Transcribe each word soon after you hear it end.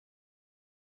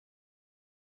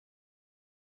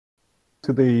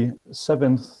To the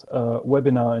seventh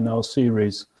webinar in our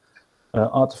series,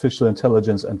 Artificial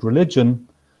Intelligence and Religion,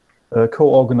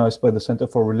 co-organized by the Center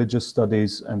for Religious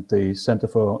Studies and the Center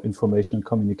for Information and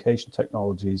Communication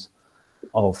Technologies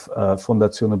of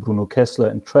Fondazione Bruno, Kessler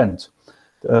and Trent.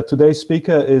 Today's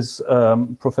speaker is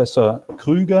Professor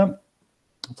Krüger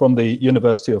from the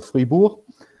University of Fribourg.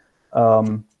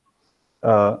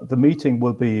 The meeting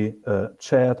will be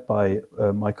chaired by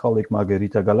my colleague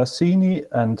Margherita Galassini,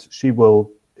 and she will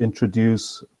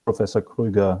introduce Professor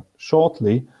Krüger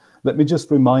shortly. Let me just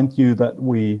remind you that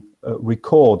we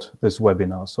record this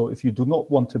webinar, so if you do not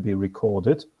want to be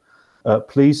recorded,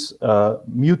 please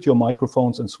mute your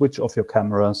microphones and switch off your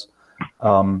cameras.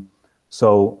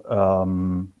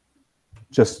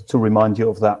 Just to remind you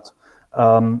of that.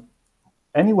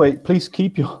 Anyway, please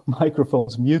keep your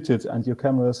microphones muted and your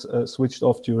cameras switched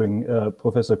off during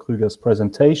Professor Krüger's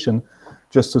presentation,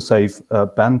 just to save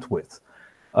bandwidth.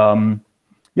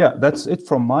 Yeah, that's it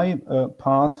from my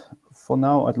part. For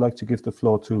now, I'd like to give the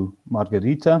floor to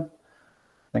Margherita.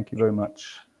 Thank you very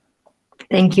much.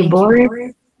 Thank you, Boris.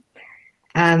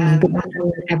 Good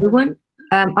afternoon, everyone.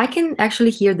 I can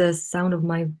actually hear the sound of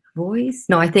my voice.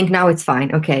 No, I think now it's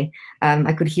fine. Okay.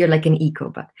 I could hear like an echo,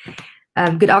 but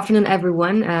good afternoon,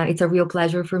 everyone. It's a real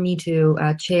pleasure for me to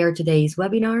chair today's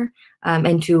webinar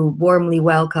and to warmly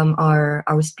welcome our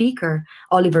speaker,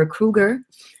 Oliver Krüger,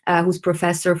 who's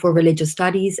professor for religious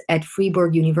studies at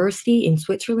Fribourg University in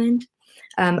Switzerland.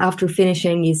 After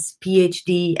finishing his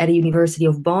PhD at the University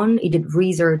of Bonn, he did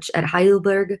research at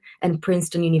Heidelberg and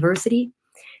Princeton University.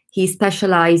 He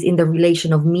specialized in the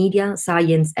relation of media,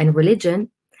 science, and religion.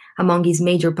 Among his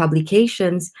major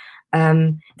publications,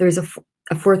 there is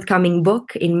a forthcoming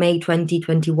book in May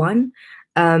 2021.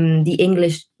 The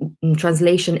English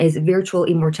translation is Virtual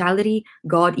Immortality,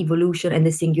 God, Evolution, and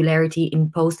the Singularity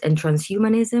in Post and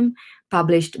Transhumanism,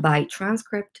 published by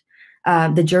Transcript.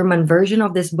 The German version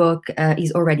of this book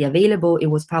is already available. It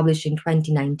was published in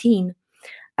 2019.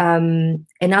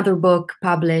 Another book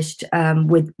published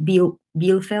with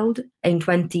Bielefeld in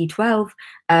 2012.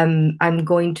 I'm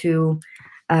going to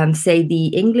say the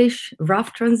English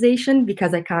rough translation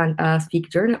because I can't speak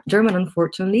German,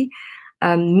 unfortunately.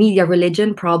 Media,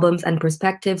 Religion, Problems and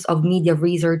Perspectives of Media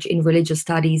Research in Religious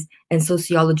Studies and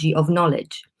Sociology of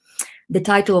Knowledge. The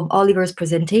title of Oliver's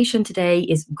presentation today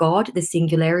is God, the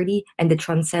Singularity and the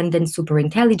Transcendent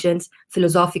Superintelligence,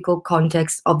 Philosophical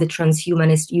Context of the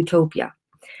Transhumanist Utopia.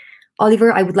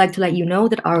 Oliver, I would like to let you know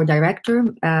that our director,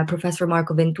 Professor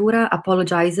Marco Ventura,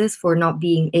 apologizes for not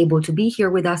being able to be here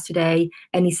with us today,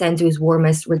 and he sends you his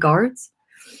warmest regards.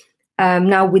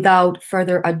 Now, without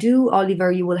further ado,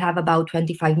 Oliver, you will have about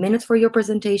 25 minutes for your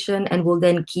presentation, and we'll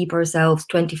then keep ourselves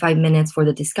 25 minutes for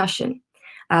the discussion.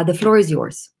 The floor is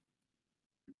yours.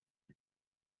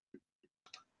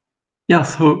 Yeah,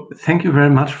 so thank you very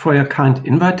much for your kind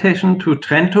invitation to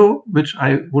Trento, which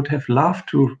I would have loved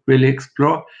to really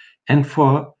explore, and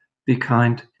for the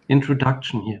kind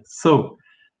introduction here. So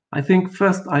I think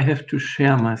first I have to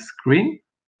share my screen.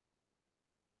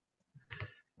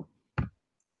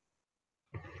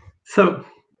 So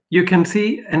you can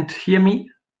see and hear me.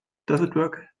 Does it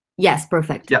work? Yes,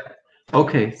 perfect. Yeah.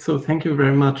 Okay, so thank you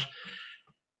very much.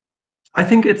 I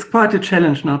think it's quite a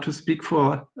challenge now to speak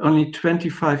for only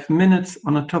 25 minutes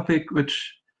on a topic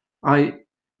which I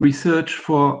research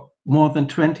for more than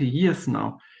 20 years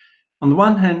now. On the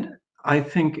one hand, I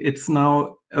think it's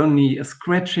now only a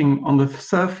scratching on the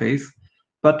surface,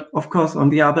 but of course, on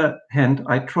the other hand,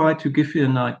 I try to give you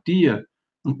an idea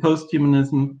on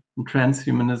posthumanism and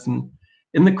transhumanism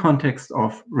in the context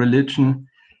of religion,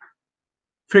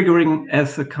 figuring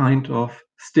as a kind of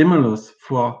stimulus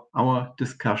for our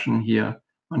discussion here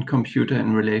on computer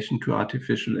in relation to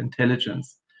artificial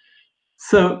intelligence.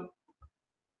 So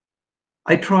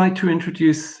I try to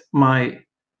introduce my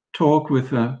talk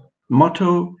with a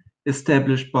motto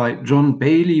established by John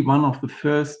Bailey, one of the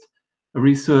first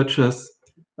researchers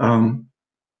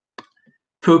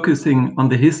focusing on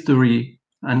the history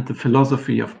and the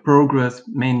philosophy of progress,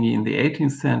 mainly in the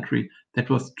 18th century. That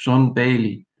was John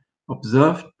Bailey.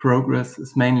 Observed progress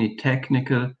is mainly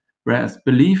technical, whereas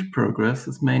believed progress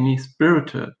is mainly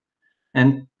spiritual.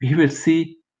 And we will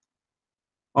see,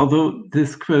 although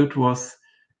this quote was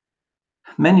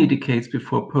many decades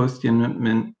before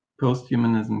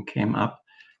posthumanism came up,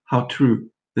 how true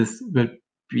this will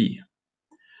be.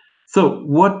 So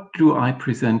what do I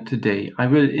present today? I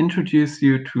will introduce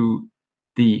you to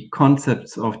the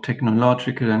concepts of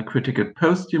technological and critical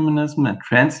posthumanism and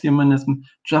transhumanism,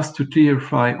 just to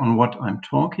clarify on what I'm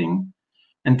talking.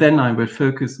 And then I will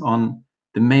focus on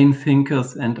the main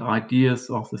thinkers and ideas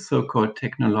of the so-called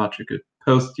technological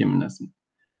posthumanism.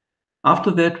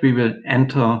 After that, we will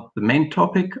enter the main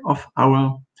topic of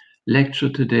our lecture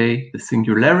today, the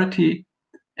singularity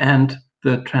and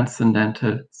the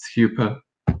transcendental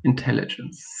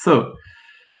superintelligence. So,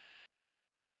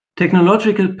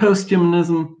 technological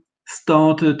posthumanism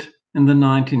started in the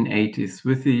 1980s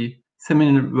with the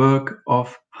seminal work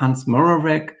of Hans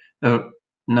Moravec, an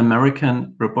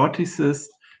American roboticist,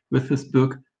 with his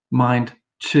book Mind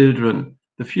Children,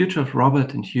 The Future of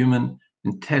Robot and Human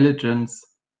Intelligence,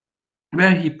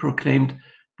 where he proclaimed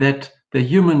that the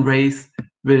human race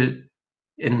will,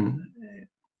 in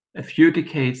a few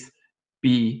decades,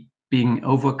 be being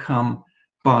overcome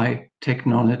by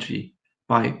technology,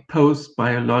 by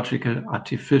post-biological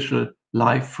artificial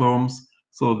life forms,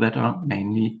 so that are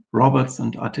mainly robots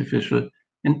and artificial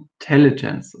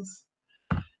intelligences.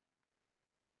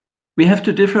 We have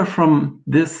to differ from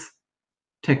this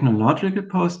technological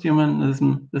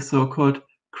posthumanism, the so-called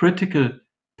critical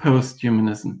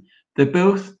posthumanism. They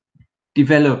both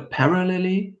develop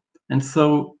parallelly, and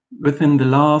so within the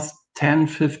last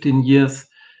 10-15 years,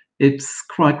 it's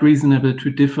quite reasonable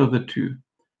to differ the two.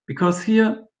 Because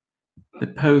here, the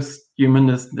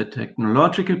posthumanism, the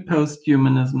technological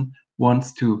posthumanism,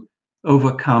 wants to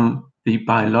overcome the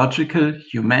biological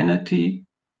humanity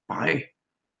by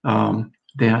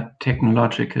their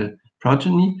technological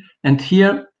progeny. And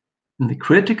here, in the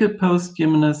critical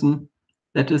posthumanism,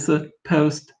 that is a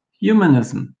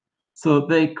posthumanism. So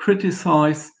they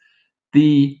criticize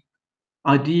the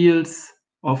ideals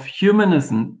of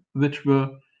humanism, which were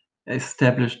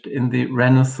established in the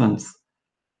Renaissance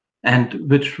and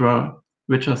which are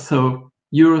so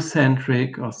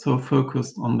Eurocentric or so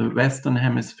focused on the Western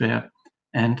Hemisphere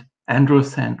and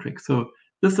androcentric. So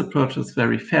this approach is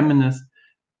very feminist,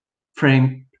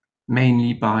 framed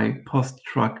mainly by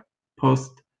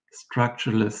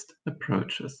post-structuralist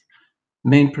approaches.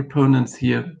 Main proponents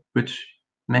here, which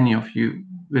many of you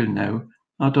will know,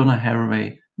 are Donna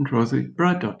Haraway and Rosie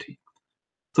Braidotti.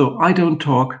 So I don't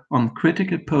talk on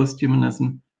critical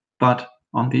posthumanism, but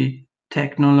on the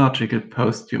technological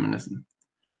posthumanism.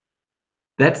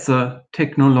 That's a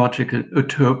technological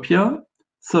utopia.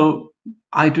 So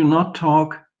I do not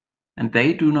talk, and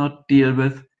they do not deal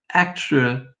with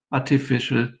actual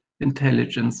artificial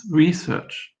intelligence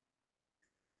research.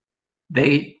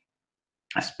 They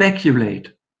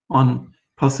speculate on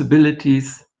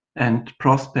possibilities and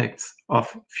prospects of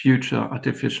future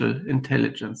artificial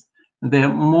intelligence. And they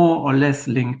are more or less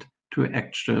linked to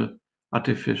actual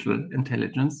artificial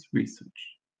intelligence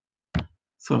research.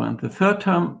 So, and the third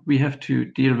term we have to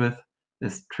deal with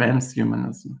is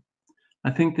transhumanism. I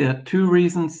think there are two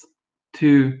reasons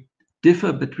to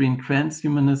differ between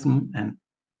transhumanism and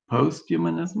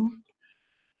posthumanism.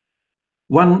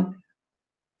 One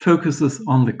focuses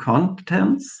on the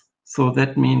contents. So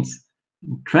that means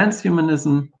in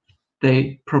transhumanism,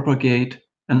 they propagate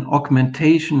an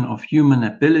augmentation of human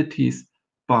abilities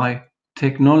by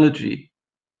technology.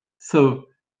 So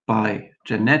by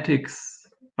genetics,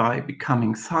 by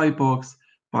becoming cyborgs,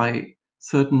 by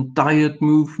certain diet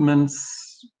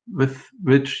movements with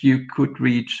which you could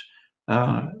reach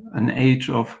an age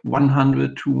of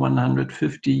 100 to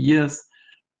 150 years.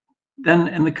 Then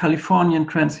in the Californian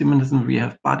transhumanism, we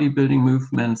have bodybuilding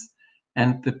movements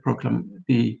and the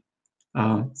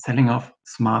selling of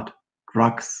smart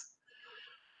drugs.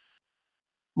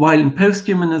 While in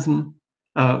posthumanism,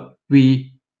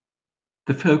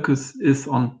 the focus is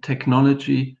on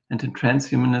technology, and in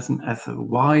transhumanism as a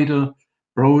wider,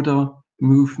 broader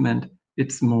movement,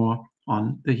 it's more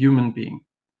on the human being.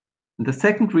 And the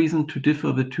second reason to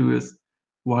differ the two is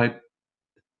why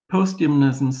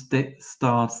posthumanism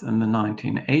starts in the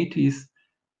 1980s,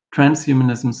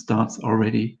 transhumanism starts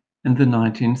already in the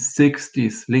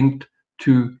 1960s, linked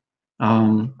to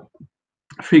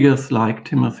figures like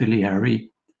Timothy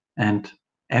Leary and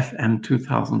FM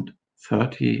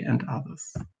 2030 and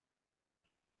others.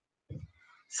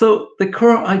 So the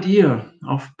core idea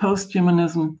of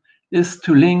posthumanism is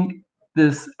to link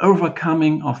this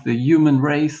overcoming of the human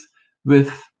race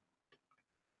with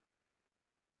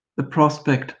the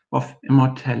prospect of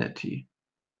immortality.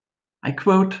 I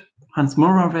quote Hans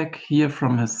Moravec here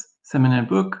from his seminal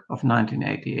book of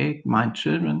 1988, Mind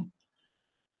Children,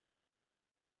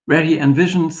 where he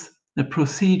envisions a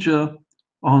procedure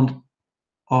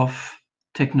of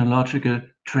technological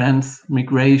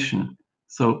transmigration.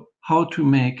 So how to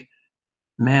make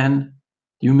man,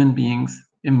 human beings,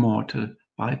 immortal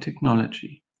by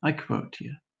technology. I quote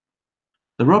here.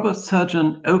 The robot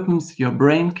surgeon opens your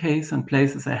brain case and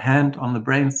places a hand on the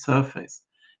brain's surface.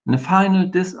 In a final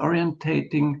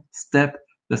disorientating step,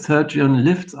 the surgeon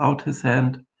lifts out his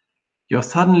hand. Your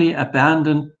suddenly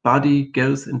abandoned body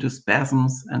goes into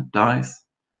spasms and dies.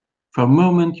 For a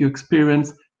moment you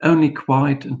experience only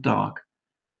quiet and dark.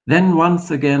 Then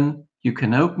once again you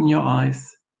can open your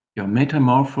eyes. Your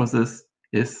metamorphosis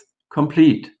is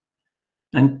complete.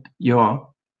 And your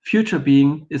future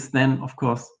being is then, of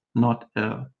course, not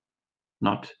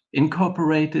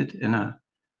incorporated in a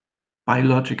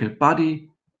biological body,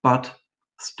 but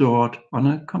stored on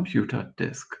a computer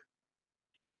disk.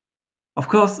 Of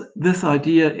course, this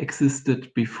idea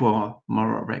existed before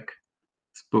Moravec's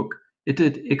book. It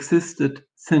had existed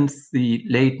since the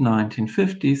late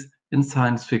 1950s in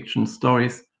science fiction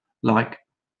stories like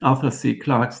Arthur C.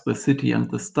 Clarke's The City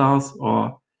and the Stars,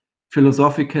 or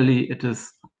philosophically it is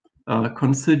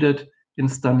considered in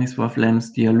Stanisław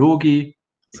Lem's Dialogi,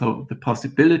 so the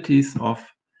possibilities of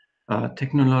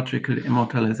technological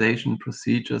immortalization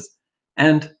procedures,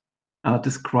 and are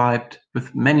described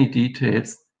with many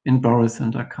details in Boris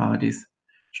and Arkadi's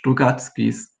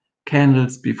Strugatsky's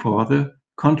Candles Before the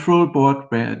Control Board,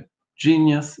 where a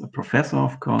genius, a professor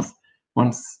of course,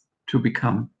 wants to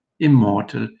become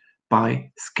immortal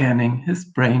by scanning his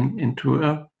brain into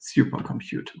a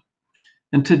supercomputer.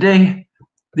 And today,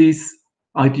 these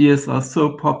ideas are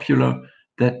so popular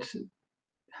that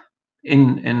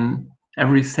in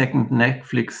every second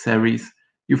Netflix series,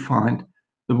 you find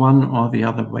the one or the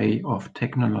other way of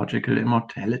technological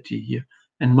immortality here.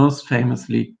 And most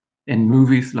famously in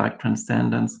movies like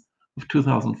Transcendent of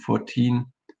 2014,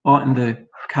 or in the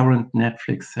current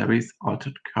Netflix series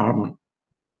Altered Carbon.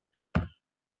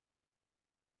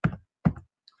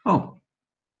 Oh,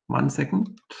 1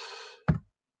 second.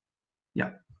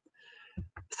 Yeah.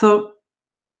 So,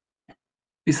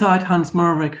 beside Hans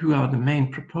Moravec, who are the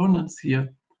main proponents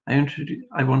here,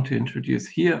 I want to introduce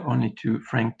here only to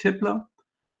Frank Tipler,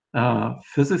 a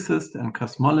physicist and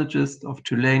cosmologist of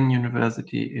Tulane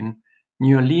University in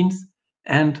New Orleans,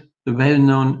 and the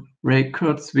well-known Ray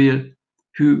Kurzweil,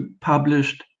 who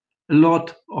published a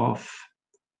lot of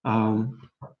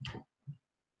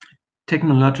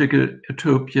technological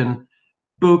utopian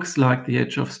books like The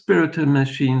Age of Spiritual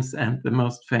Machines, and the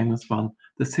most famous one,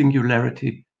 The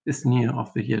Singularity is Near, of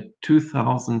the year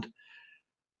 2000,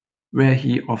 where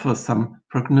he offers some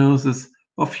prognosis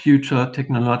of future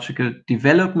technological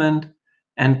development.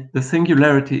 And The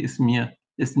Singularity is Near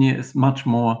is much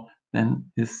more than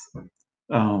his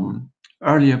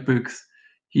earlier books.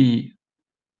 He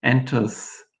enters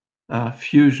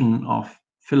fusion of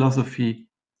philosophy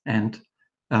and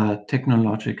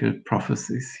technological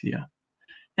prophecies here.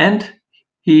 And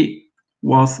he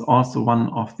was also one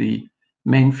of the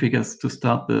main figures to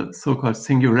start the so-called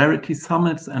Singularity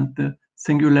Summits and the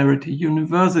Singularity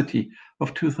University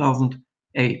of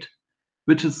 2008,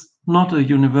 which is not a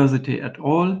university at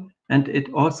all, and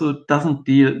it also doesn't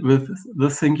deal with the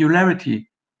singularity,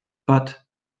 but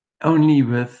only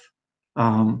with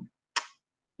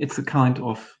it's a kind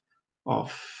of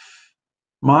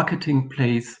marketing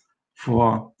place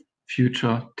for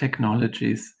future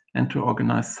technologies and to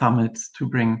organize summits to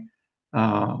bring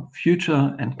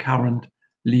future and current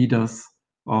leaders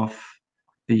of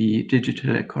the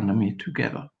digital economy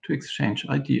together to exchange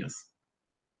ideas.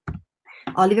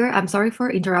 Oliver, I'm sorry for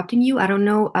interrupting you. I don't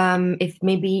know if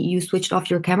maybe you switched off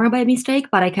your camera by mistake,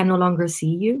 but I can no longer see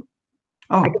you.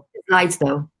 Oh. I can see the slides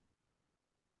though.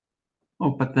 Oh,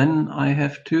 but then I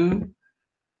have to.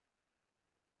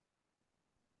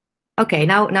 Okay,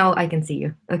 now I can see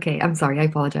you. Okay, I'm sorry, I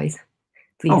apologize.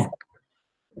 Please. Oh.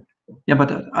 Yeah,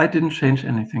 but I didn't change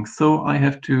anything, so I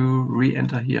have to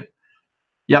re-enter here.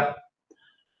 Yeah.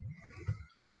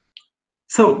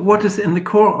 So what is in the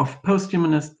core of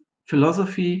post-humanist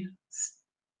philosophy?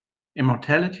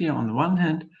 Immortality on the one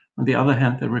hand, on the other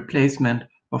hand, the replacement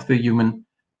of the human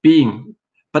being.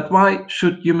 But why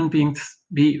should human beings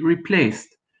be replaced?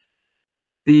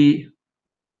 The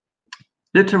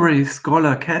literary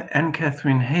scholar Anne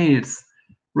Catherine Hales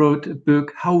wrote a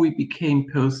book, How We Became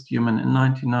Post-Human, in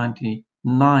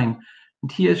 1999.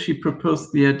 And here she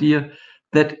proposed the idea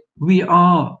that we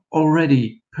are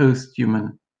already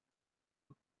post-human.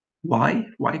 Why?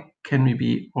 Why can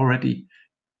we already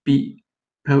be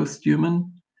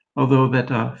post-human, although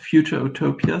that are future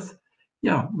utopias?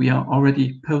 Yeah, we are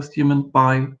already post-human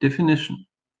by definition.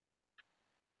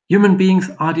 Human beings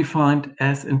are defined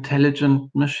as intelligent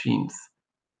machines.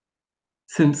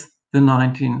 Since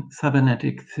the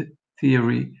cybernetic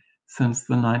theory, since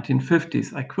the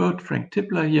 1950s. I quote Frank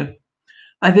Tipler here.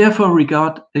 I therefore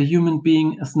regard a human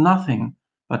being as nothing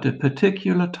but a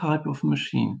particular type of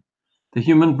machine. The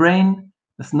human brain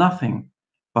is nothing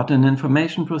but an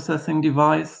information processing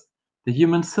device. The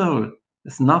human soul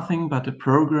is nothing but a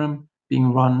program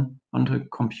being run on a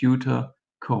computer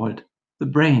called the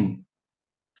brain.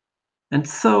 And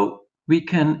so we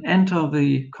can enter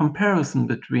the comparison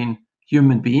between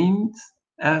human beings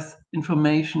as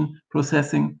information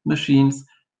processing machines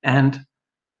and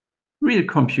real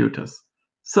computers.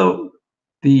 So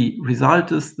the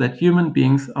result is that human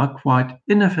beings are quite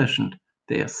inefficient.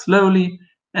 They are slowly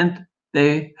and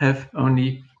they have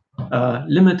only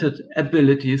limited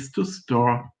abilities to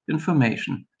store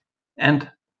information. And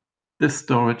this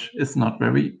storage is not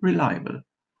very reliable.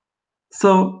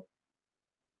 So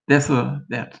there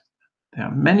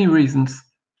are many reasons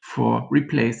for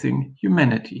replacing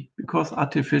humanity, because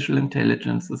artificial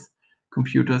intelligences,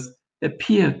 computers,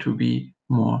 appear to be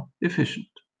more efficient.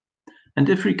 And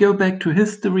if we go back to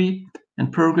history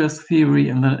and progress theory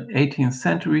in the 18th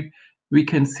century, we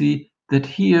can see that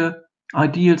here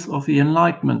ideals of the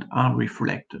Enlightenment are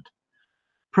reflected.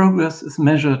 Progress is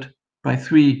measured by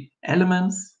three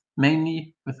elements,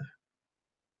 mainly with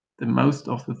the most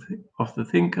of the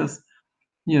thinkers.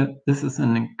 Here, this is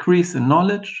an increase in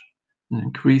knowledge, an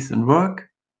increase in work.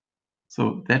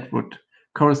 So that would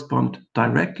correspond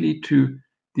directly to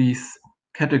these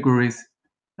categories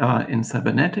in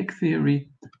cybernetic theory.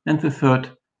 And the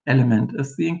third element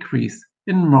is the increase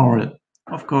in moral.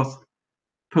 Of course,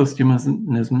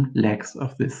 posthumanism lacks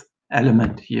of this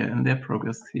element here in their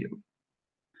progress theory.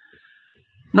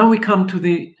 Now we come to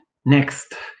the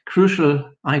next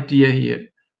crucial idea here,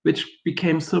 which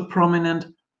became so prominent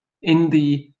in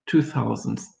the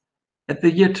 2000s. At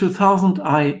the year 2000,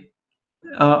 I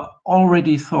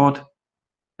already thought,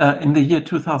 in the year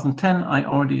 2010, I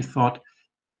already thought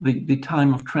the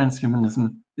time of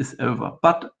transhumanism is over.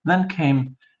 But then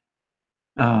came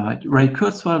Ray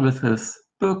Kurzweil with his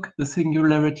book, The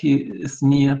Singularity is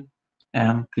Near,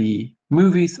 and the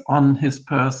movies on his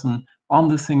person, on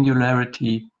the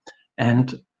singularity,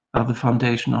 and the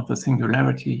foundation of the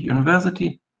Singularity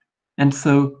University. And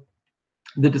so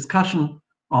the discussion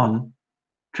on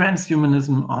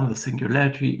transhumanism, on the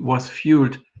singularity, was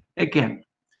fueled again.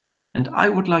 And I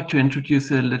would like to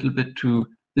introduce a little bit to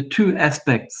the two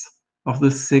aspects of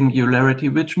the singularity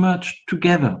which merged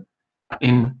together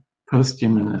in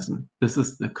posthumanism. This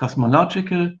is the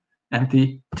cosmological and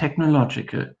the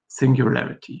technological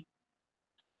singularity.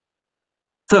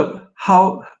 So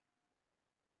how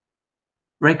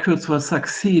Ray Kurzweil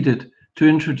succeeded to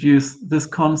introduce this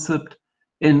concept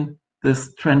in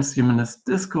this transhumanist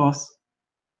discourse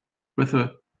with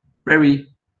a very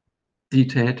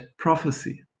detailed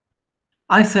prophecy.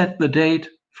 I set the date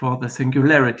for the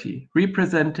singularity,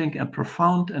 representing a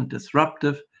profound and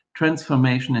disruptive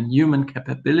transformation in human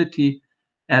capability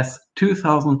as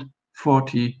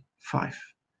 2045.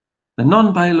 The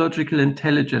non-biological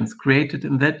intelligence created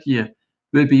in that year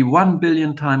will be 1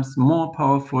 billion times more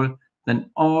powerful than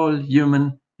all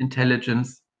human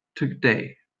intelligence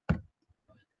today.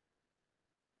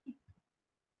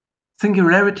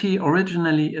 Singularity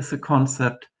originally is a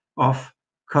concept of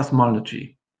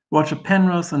cosmology. Roger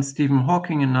Penrose and Stephen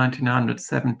Hawking in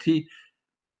 1970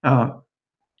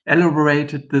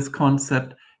 elaborated this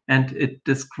concept, and it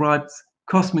describes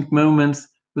cosmic moments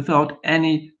without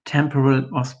any temporal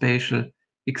or spatial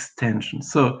extension.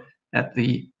 So at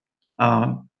the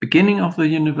beginning of the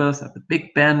universe, at the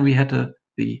Big Bang, we had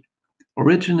the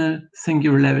original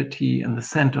singularity in the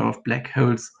center of black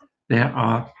holes. There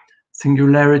are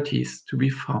singularities to be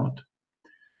found.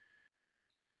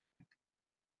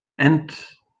 And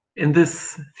in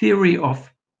this theory of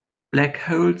black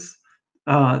holes,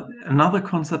 another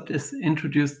concept is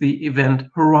introduced, the event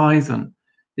horizon.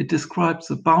 It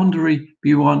describes a boundary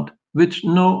beyond which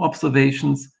no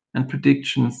observations and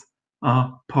predictions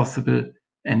are possible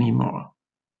anymore.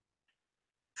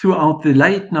 Throughout the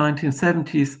late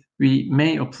 1970s, we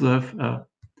may observe a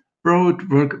broad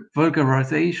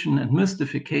vulgarization and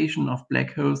mystification of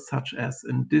black holes, such as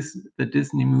in the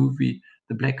Disney movie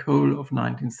The Black Hole of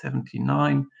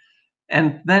 1979.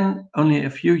 And then only a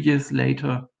few years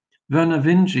later, Vernor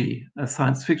Vinge, a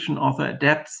science fiction author,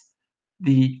 adapts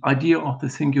the idea of the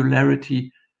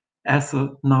singularity as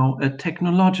now a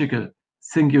technological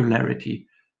singularity.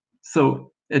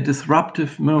 So a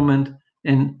disruptive moment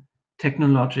in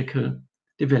technological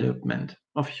development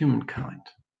of humankind.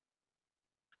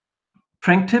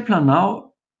 Frank Tipler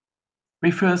now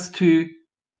refers to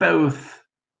both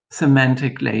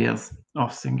semantic layers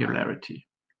of singularity.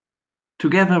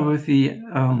 Together with the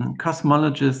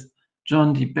cosmologist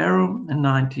John D. Barrow in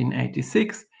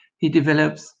 1986, he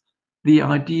develops the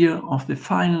idea of the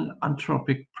final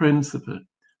anthropic principle.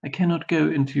 I cannot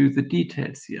go into the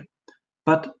details here,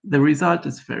 but the result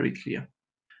is very clear.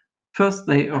 First,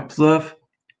 they observe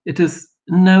it is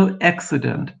no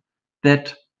accident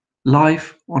that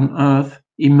life on Earth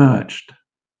emerged.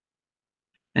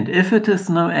 And if it is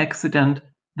no accident,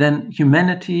 then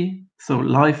humanity, so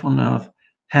life on Earth,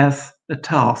 has a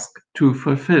task to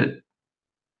fulfill.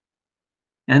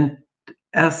 And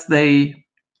as they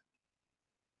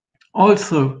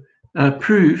also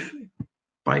prove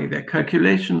by their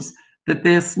calculations that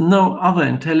there's no other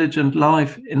intelligent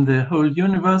life in the whole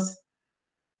universe,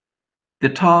 the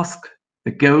task,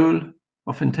 the goal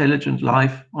of intelligent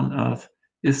life on Earth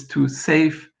is to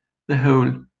save the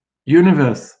whole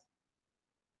universe.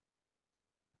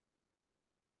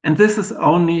 And this is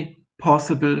only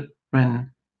possible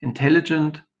when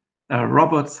intelligent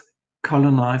robots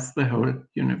colonize the whole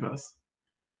universe.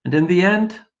 And in the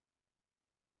end,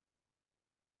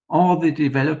 all the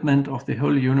development of the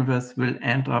whole universe will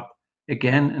end up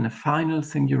again in a final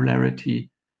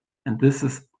singularity. And this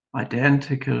is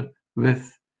identical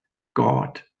with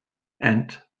God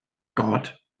and God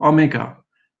Omega.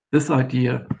 This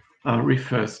idea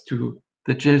refers to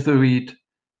the Jesuit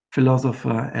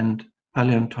philosopher and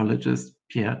paleontologist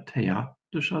Pierre Teilhard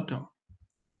de Chardin.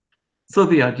 So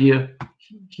the idea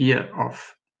here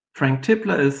of Frank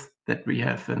Tipler is that we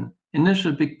have an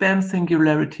initial Big Bang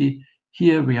singularity.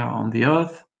 Here we are on the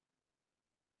Earth.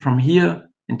 From here,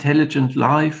 intelligent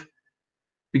life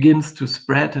begins to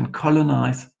spread and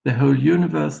colonize the whole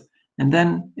universe, and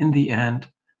then in the end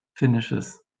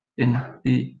finishes in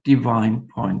the divine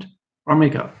point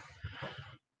Omega.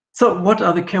 So what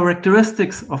are the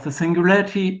characteristics of the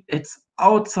singularity? It's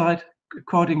outside,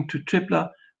 according to Tipler,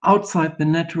 outside the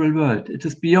natural world. It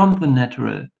is beyond the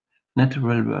natural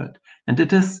world, and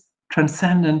it is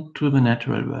transcendent to the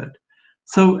natural world.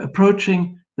 So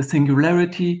approaching the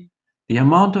singularity, the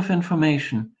amount of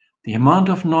information, the amount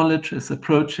of knowledge is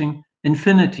approaching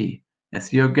infinity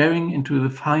as you're going into the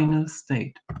final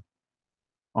state.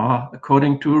 Or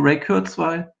according to Ray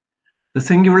Kurzweil, the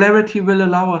singularity will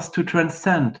allow us to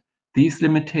transcend these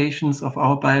limitations of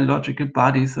our biological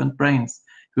bodies and brains.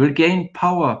 We will gain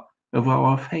power over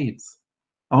our fates.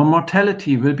 Our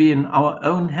mortality will be in our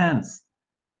own hands.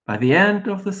 By the end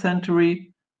of the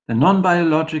century, the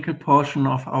non-biological portion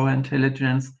of our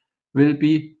intelligence will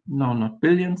be, no, not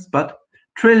billions, but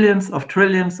trillions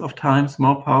of times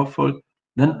more powerful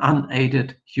than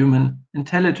unaided human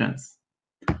intelligence.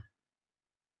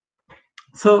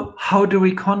 So how do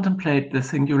we contemplate the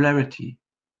singularity?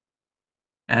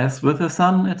 As with the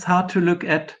sun, it's hard to look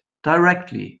at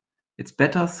directly. It's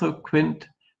better so squint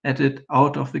at it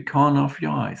out of the corner of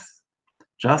your eyes.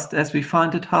 Just as we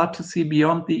find it hard to see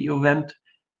beyond the event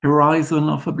horizon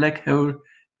of a black hole,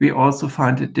 we also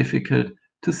find it difficult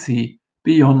to see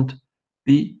beyond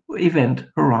the event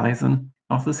horizon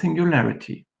of the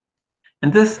singularity.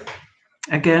 And this,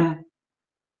 again,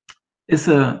 is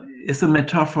a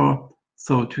metaphor.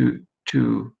 So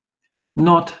to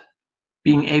not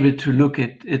being able to look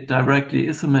at it directly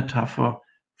is a metaphor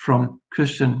from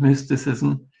Christian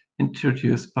mysticism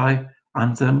introduced by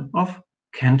Anselm of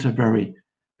Canterbury,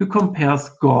 who compares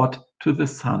God to the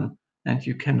sun, and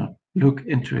you cannot look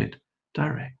into it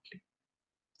directly.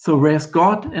 So where's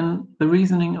God in the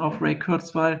reasoning of Ray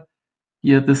Kurzweil?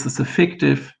 Here, this is a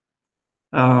fictive,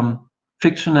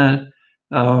 fictional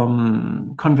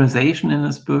conversation in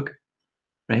his book.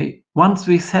 Right? Once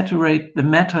we saturate the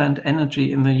matter and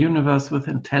energy in the universe with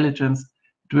intelligence,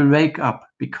 it will wake up,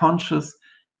 be conscious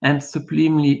and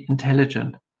sublimely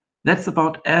intelligent. That's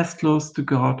about as close to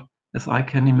God as I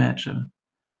can imagine.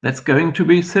 That's going to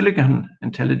be silicon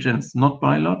intelligence, not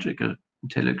biological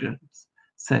intelligence,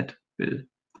 said Bill.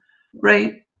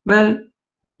 Ray, well,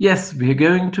 yes, we are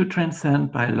going to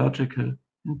transcend biological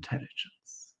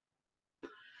intelligence.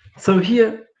 So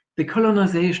here, the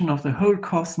colonization of the whole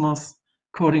cosmos,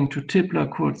 according to Tipler,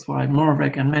 Kurzweil,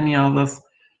 Morvac, and many others,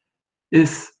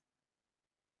 is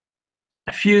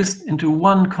fused into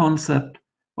one concept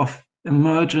of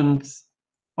emergence,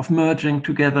 of merging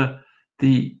together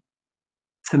the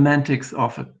semantics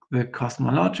of the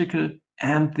cosmological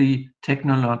and the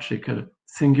technological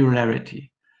singularity.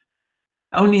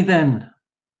 Only then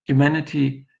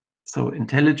humanity, so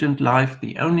intelligent life,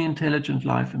 the only intelligent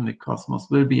life in the cosmos,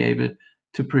 will be able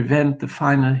to prevent the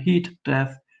final heat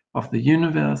death of the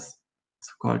universe,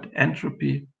 so-called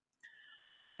entropy.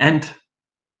 And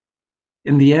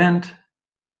in the end,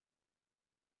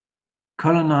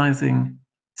 colonizing,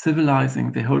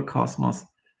 civilizing the whole cosmos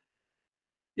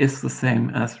is the same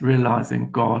as realizing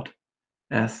God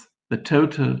as the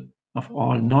total of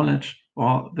all knowledge,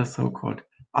 or the so-called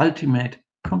ultimate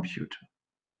computer.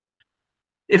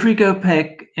 If we go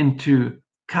back into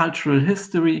cultural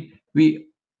history, we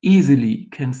easily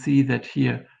can see that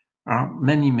here are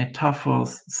many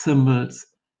metaphors, symbols,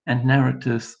 and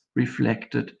narratives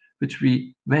reflected, which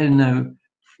we well know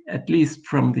at least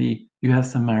from the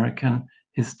US-American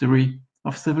history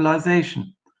of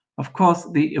civilization. Of course,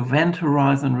 the event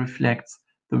horizon reflects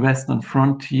the Western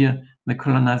frontier, the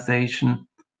colonization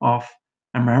of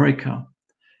America.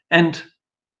 And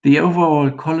the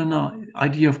overall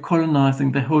idea of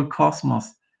colonizing the whole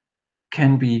cosmos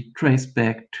can be traced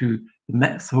back to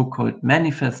the so-called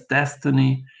manifest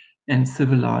destiny and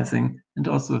civilizing and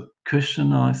also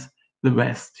Christianize the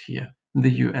West here in the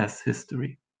US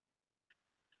history.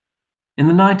 In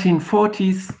the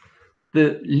 1940s,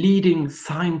 the leading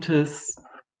scientist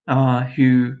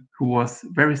who was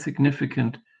very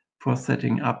significant for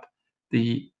setting up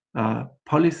the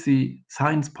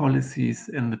science policies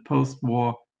in the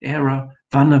post-war era,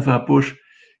 Vannevar Bush,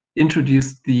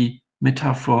 introduced the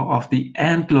metaphor of the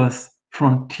endless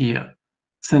frontier,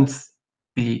 since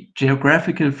the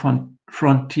geographical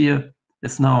frontier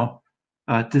is now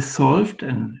dissolved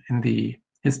in the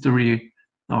history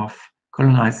of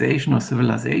colonization or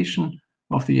civilization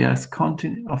of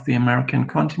the American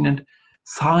continent.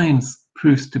 Science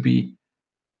proves to be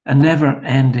a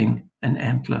never-ending and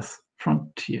endless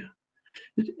frontier.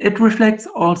 It reflects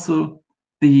also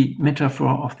the metaphor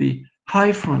of the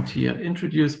high frontier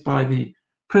introduced by the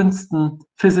Princeton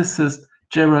physicist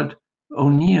Gerald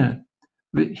O'Neill,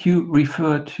 who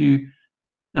referred to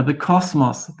the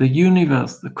cosmos, the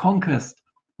universe, the conquest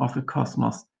of the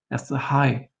cosmos as the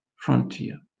high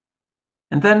frontier.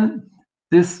 And then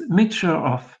this mixture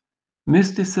of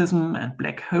mysticism and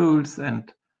black holes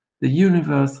and the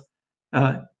universe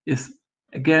is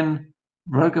again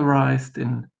vulgarized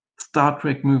in Star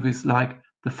Trek movies like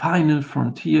The Final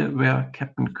Frontier, where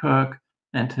Captain Kirk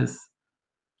and his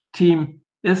team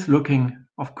is looking,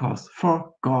 of course,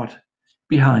 for God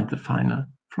behind the final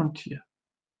frontier.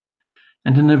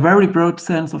 And in a very broad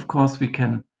sense, of course, we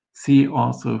can see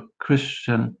also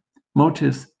Christian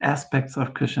motives, aspects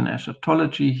of Christian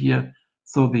eschatology here.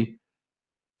 So the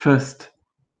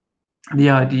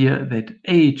idea that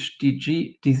age,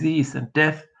 disease, and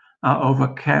death are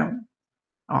overcome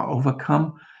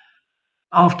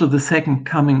after the second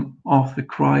coming of the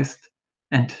Christ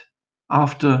and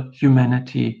after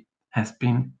humanity has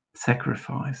been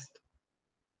sacrificed.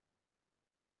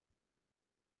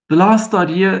 The last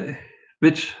idea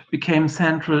which became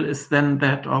central is then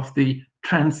that of the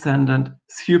transcendent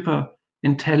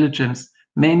superintelligence,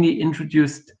 mainly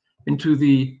introduced into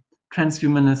the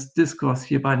transhumanist discourse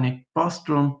here by Nick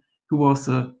Bostrom, who was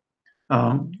the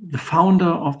founder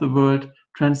of the World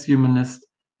Transhumanist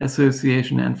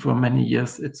Association and for many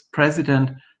years its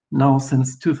president. Now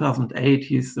since 2008,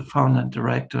 he's the founder and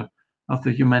director of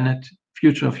the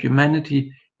Future of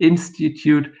Humanity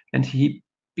Institute, and he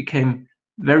became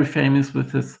very famous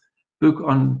with his book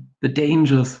on the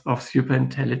dangers of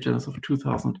superintelligence of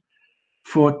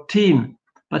 2014.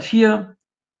 But here,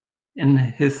 in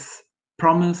his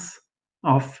promise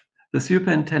of the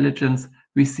superintelligence,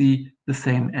 we see the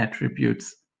same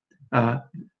attributes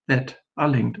that are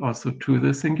linked also to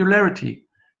the singularity.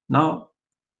 Now,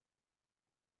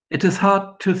 it is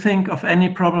hard to think of any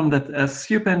problem that a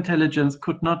superintelligence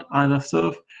could not either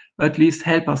solve or at least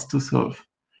help us to solve.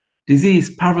 Disease,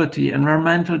 poverty,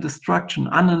 environmental destruction,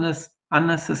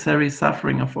 unnecessary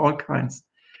suffering of all kinds.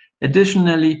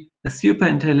 Additionally, a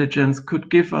superintelligence could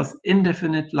give us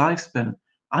indefinite lifespan,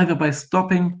 either by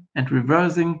stopping and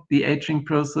reversing the aging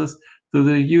process through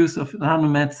the use of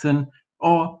nanomedicine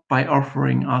or by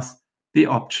offering us the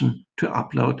option to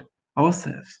upload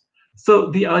ourselves.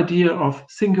 So the idea of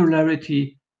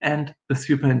singularity and the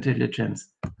superintelligence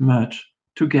merge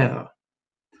together.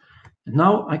 And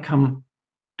now I come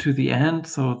to the end,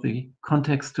 so the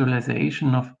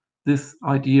contextualization of this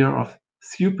idea of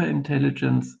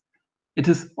superintelligence. It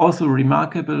is also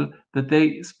remarkable that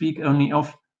they speak only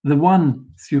of the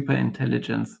one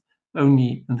superintelligence,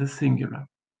 only in the singular.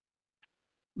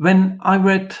 When I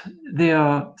read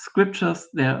their scriptures,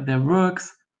 their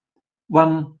works,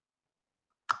 one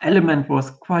element was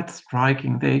quite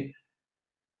striking. They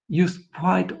used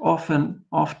quite often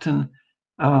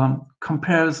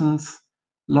comparisons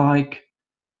like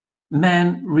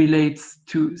man relates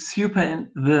to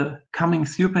the coming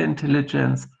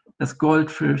superintelligence as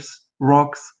goldfish,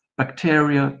 rocks,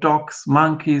 bacteria, dogs,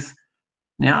 monkeys,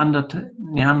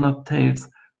 Neanderthals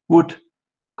would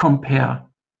compare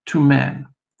to man.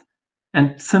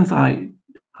 And since I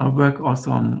work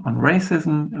also on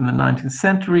racism in the 19th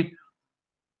century,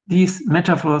 these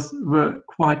metaphors were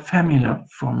quite familiar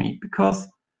for me because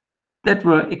that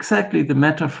were exactly the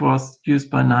metaphors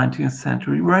used by 19th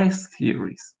century race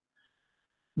theories.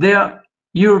 The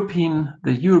European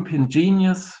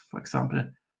genius, for example,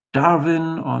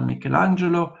 Darwin or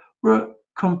Michelangelo, were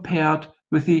compared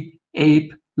with the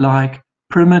ape-like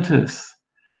primitives,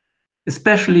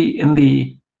 especially in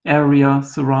the area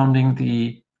surrounding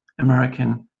the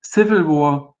American Civil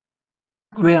War,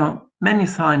 where many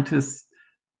scientists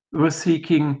were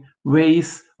seeking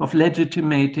ways of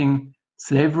legitimating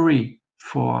slavery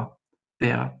for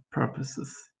their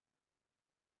purposes.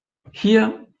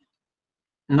 Here,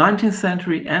 19th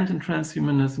century and in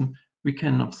transhumanism, we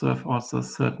can observe also a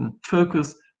certain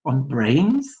focus on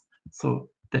brains, so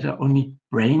that are only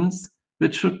brains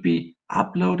which should be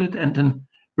uploaded, and in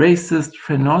racist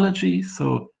phrenology,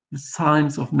 so the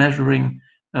science of measuring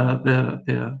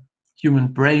the human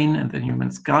brain and the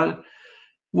human skull,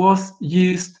 was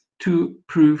used to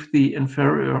prove the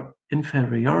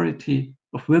inferiority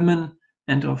of women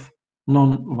and of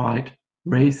non-white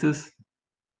races.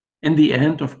 In the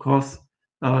end, of course,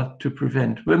 to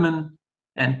prevent women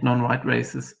and non-white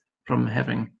races from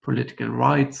having political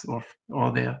rights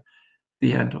or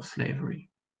the end of slavery.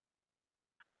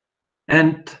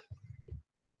 And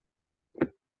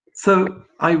so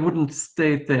I wouldn't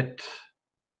state that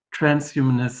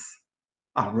transhumanists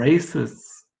are racists,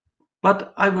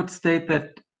 but I would state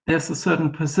that there's a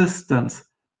certain persistence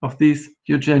of these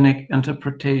eugenic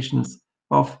interpretations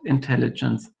of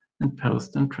intelligence and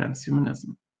post and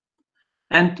transhumanism.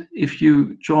 And if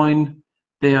you join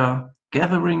their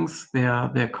gatherings,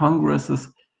 their congresses,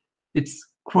 it's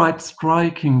quite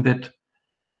striking that,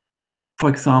 for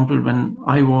example, when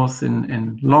I was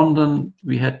in London,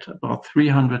 we had about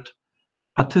 300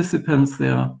 participants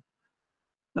there.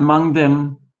 Among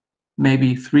them,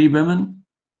 maybe 3 women,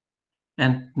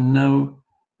 and no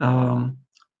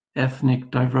ethnic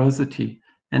diversity.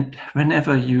 And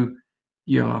whenever you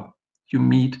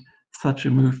meet such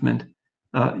a movement,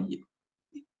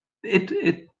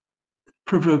 it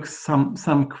provokes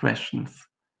some questions,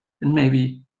 and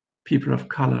maybe people of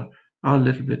color are a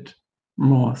little bit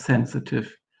more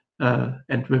sensitive,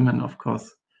 and women, of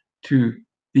course, to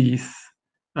these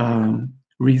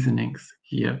reasonings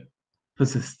here,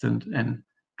 persistent in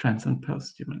trans and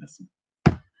posthumanism.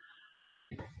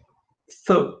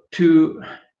 So to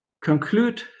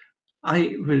conclude,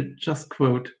 I will just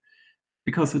quote,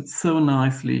 because it's so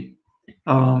nicely,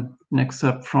 an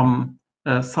excerpt from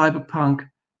cyberpunk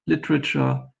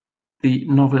literature, the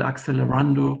novel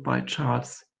Accelerando by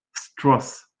Charles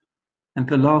Stross. And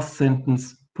the last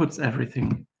sentence puts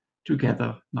everything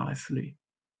together nicely.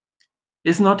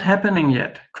 Is not happening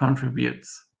yet,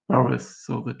 contributes Boris,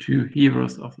 so the 2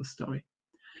 heroes of the story.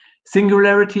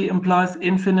 Singularity implies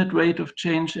infinite rate of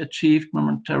change achieved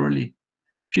momentarily.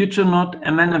 Future not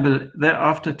amenable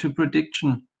thereafter to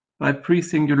prediction by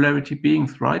pre-singularity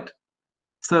beings, right?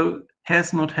 So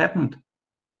has not happened.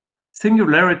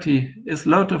 Singularity is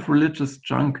lot of religious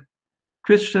junk,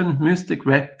 Christian mystic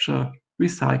rapture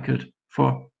recycled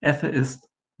for atheist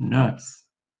nerds.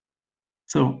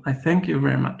 So I thank you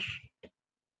very much.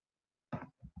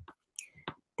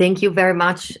 Thank you very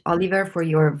much, Oliver, for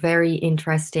your very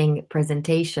interesting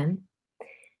presentation.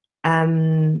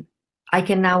 I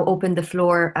can now open the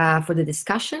floor for the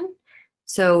discussion.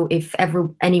 So if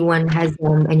anyone has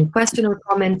any question or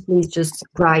comment, please just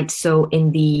write so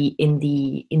in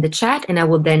the chat, and I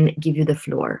will then give you the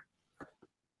floor.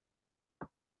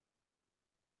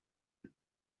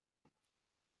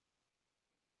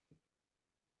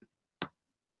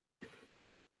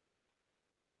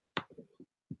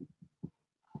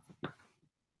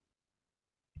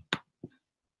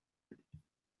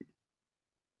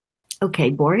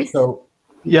 Okay, Boris. So,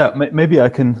 yeah, maybe I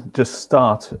can just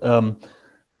start.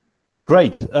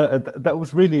 Great, that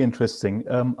was really interesting.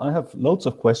 I have loads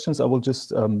of questions. I will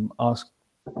just ask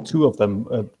 2 of them,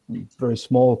 very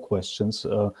small questions.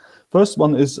 First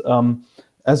one is,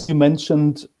 as you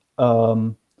mentioned,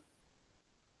 a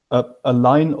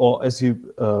line, or as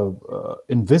you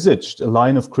envisaged, a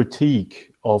line of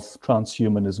critique of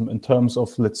transhumanism in terms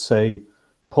of, let's say,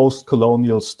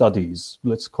 post-colonial studies,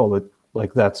 let's call it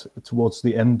like that, towards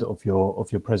the end of your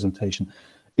presentation.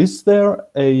 Is there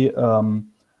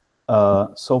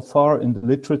so far in the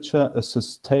literature a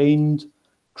sustained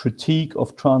critique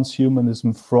of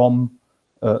transhumanism from,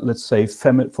 let's say,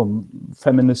 from the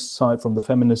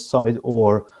feminist side,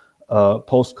 or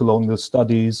post-colonial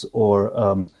studies,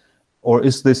 or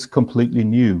is this completely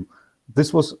new?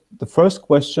 This was the first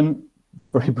question,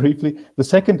 very briefly. The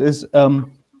second is,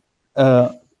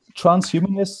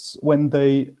 transhumanists, when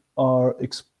they are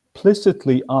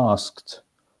explicitly asked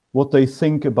what they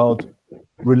think about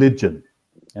religion,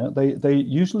 they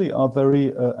usually are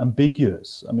very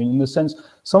ambiguous. I mean, in the sense,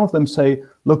 some of them say,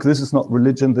 look, this is not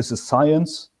religion, this is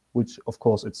science, which of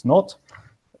course it's not,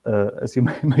 as you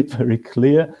made very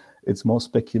clear, it's more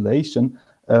speculation.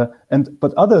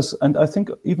 But others, and I think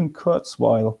even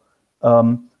Kurzweil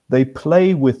they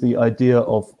play with the idea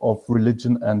of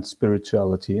religion and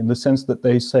spirituality, in the sense that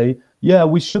they say, yeah,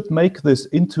 we should make this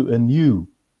into a new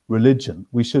religion.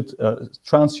 We should,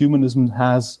 transhumanism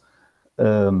has,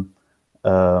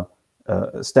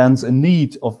 stands in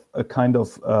need of a kind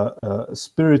of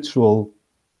spiritual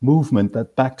movement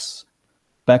that backs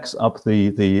up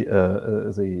the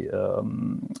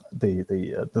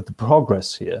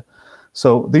progress here.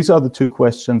 So these are the two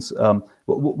questions.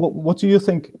 What do you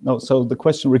think? No, so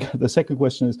the second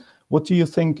question is, what do you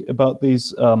think about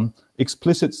these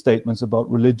explicit statements about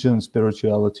religion and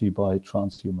spirituality by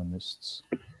transhumanists?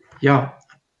 Yeah.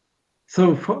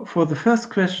 So for the first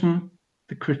question,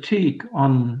 the critique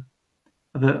on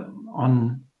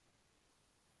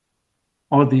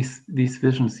all these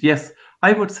visions, yes,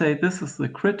 I would say this is the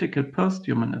critical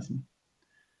posthumanism.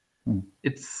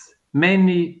 It's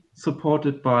mainly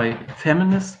supported by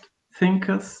feminist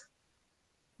thinkers,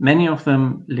 many of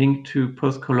them linked to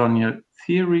post-colonial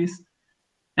theories,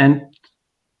 and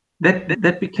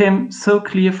that became so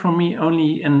clear for me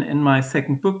only in my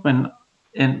second book, when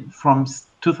from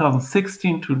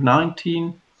 2016 to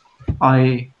 19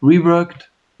 I reworked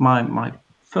my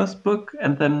first book,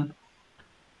 and then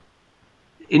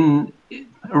in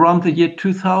around the year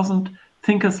 2000,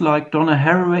 thinkers like Donna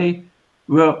Haraway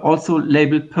were also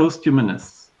labeled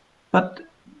posthumanists. But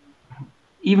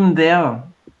even there,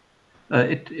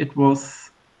 it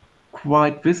was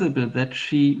quite visible that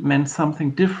she meant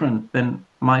something different than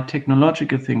my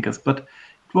technological thinkers, but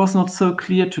it was not so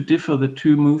clear to differ the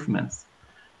two movements.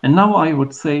 And now I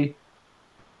would say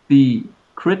the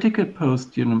critical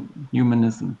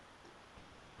posthumanism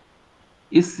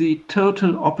is the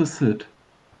total opposite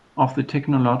of the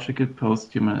technological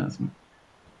posthumanism.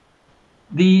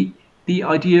 The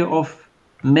idea of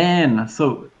man,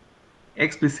 so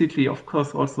explicitly, of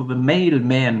course, also the male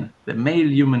man, the male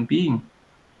human being,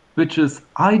 which is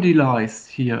idealized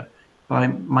here by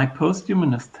my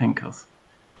posthumanist thinkers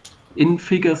in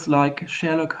figures like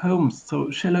Sherlock Holmes.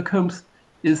 So Sherlock Holmes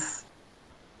is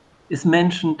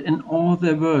mentioned in all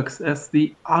their works as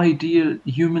the ideal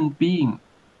human being.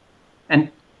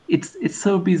 And it's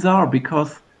so bizarre,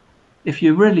 because if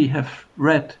you really have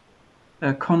read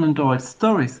Conan Doyle's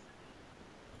stories,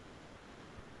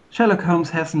 Sherlock Holmes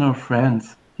has no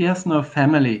friends, he has no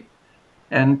family,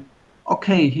 and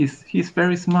okay, he's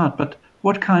very smart, but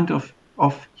what kind of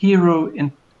hero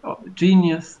and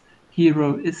genius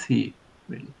hero is he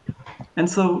really? And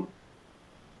so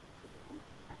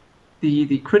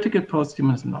the critical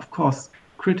posthumanism, of course,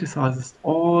 criticizes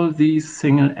all these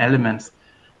single elements,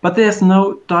 but there's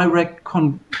no direct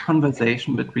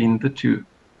conversation between the two.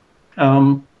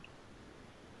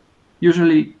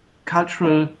 Usually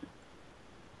cultural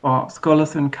or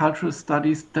scholars in cultural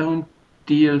studies don't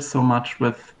deal so much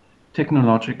with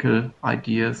technological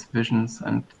ideas, visions,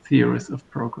 and theories of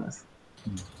progress.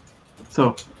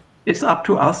 So it's up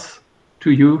to us,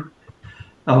 to you,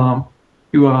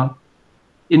 who are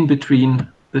in between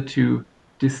the two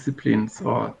disciplines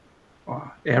or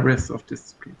areas of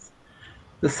disciplines.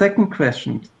 The second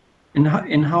question, in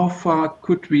how far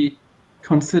could we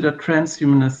consider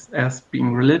transhumanists as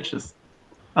being religious?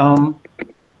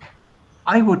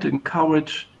 I would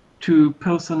encourage to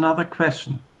pose another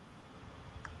question.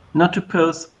 Not to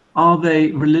pose, are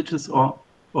they religious, or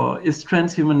is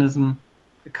transhumanism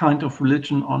a kind of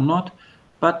religion or not,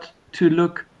 but to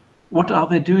look, what are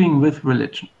they doing with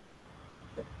religion?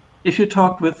 If you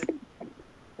talk with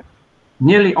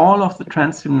nearly all of the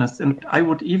transhumanists, and I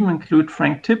would even include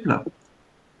Frank Tipler,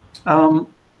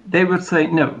 they would say,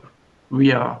 no,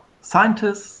 we are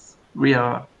scientists, we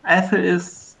are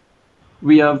atheists,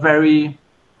 we are very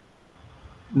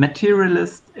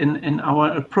materialist in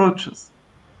our approaches.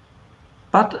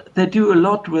 But they do a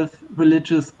lot with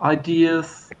religious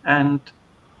ideas and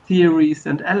theories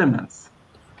and elements.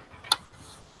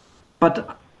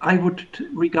 But I would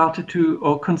regard it to,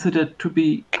 or consider it to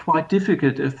be quite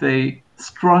difficult if they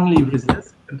strongly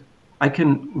resist. I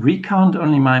can recount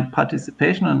only my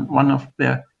participation in one of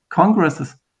their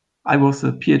congresses. I was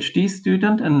a PhD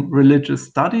student in religious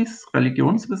studies,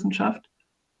 Religionswissenschaft.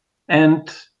 And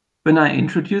when I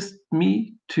introduced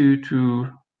me to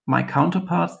my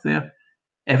counterparts there,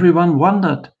 everyone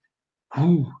wondered,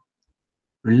 oh,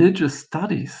 religious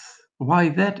studies, why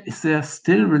that? Is there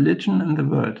still religion in the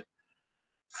world?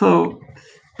 So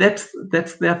that's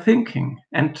their thinking.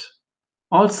 And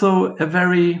also a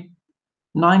very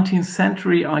 19th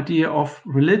century idea of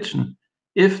religion.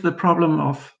 If the problem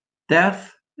of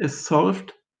death is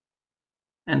solved,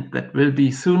 and that will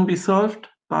soon be solved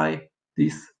by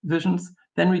these visions,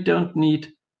 then we don't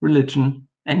need religion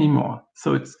anymore.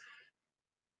 So it's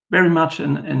very much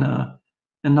in a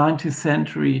a 19th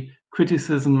century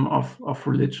criticism of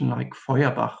religion, like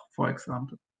Feuerbach, for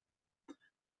example.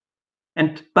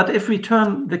 But if we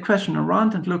turn the question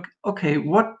around and look, okay,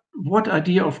 what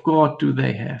idea of God do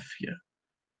they have here?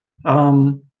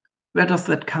 Where does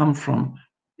that come from?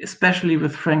 Especially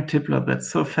with Frank Tipler, that's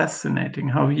so fascinating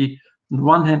how he, on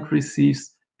one hand,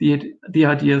 receives the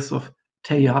ideas of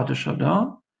Teilhard de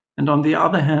Chardin, and on the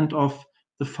other hand, of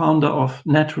the founder of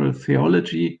natural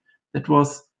theology, that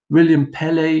was William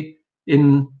Paley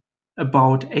in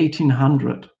about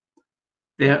 1800.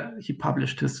 There he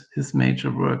published his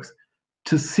major works.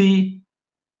 To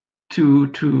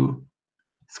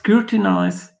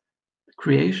scrutinize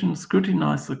creation,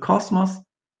 scrutinize the cosmos,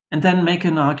 and then make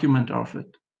an argument of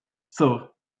it. So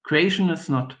creation is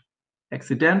not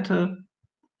accidental,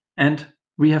 and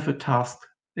we have a task,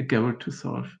 a goal to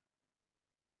solve.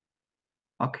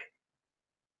 Okay.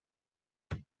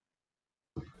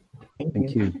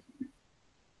 Thank you.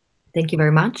 Thank you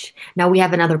very much. Now we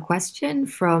have another question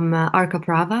from Arca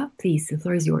Prava. Please, the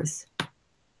floor is yours.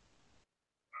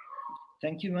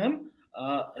 Thank you, ma'am.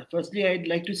 Firstly, I'd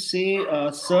like to say,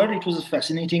 sir, it was a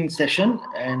fascinating session,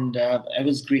 and I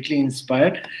was greatly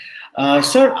inspired.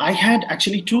 Sir, I had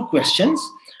actually two questions.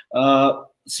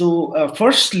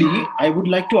 Firstly, I would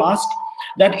like to ask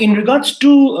that in regards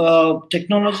to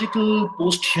technological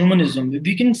post-humanism,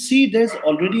 we can see there's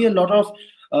already a lot of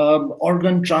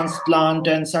organ transplant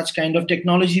and such kind of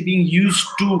technology being used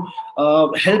to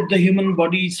help the human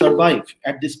body survive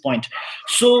at this point.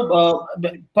 So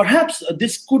perhaps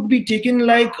this could be taken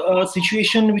like a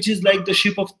situation which is like the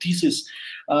ship of Theseus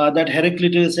that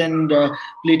Heraclitus and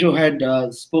Plato had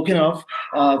spoken of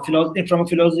from a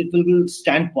philosophical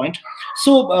standpoint.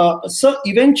 So,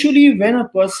 eventually when a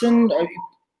person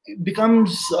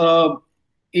becomes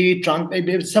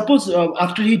suppose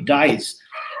after he dies,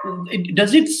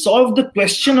 does it solve the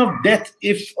question of death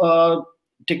if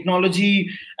technology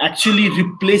actually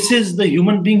replaces the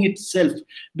human being itself?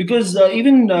 Because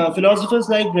even philosophers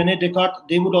like René Descartes,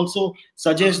 they would also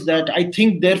suggest that I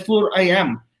think, therefore I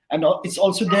am. And it's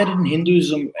also there in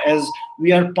Hinduism, as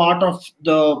we are part of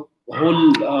the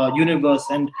whole universe,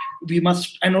 and we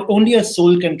must, and only a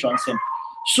soul can transcend.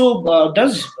 So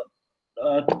does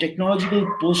technological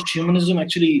post-humanism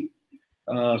actually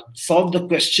solve the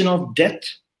question of death?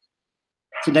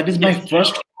 So that is my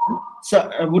first.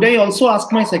 So would I also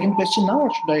ask my second question now,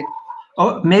 or should I?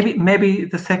 Oh, maybe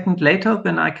the second later,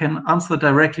 then I can answer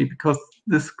directly, because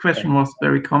this question was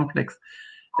very complex.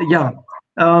 Yeah,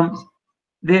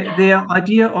 the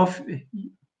idea of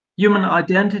human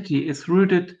identity is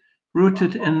rooted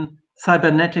in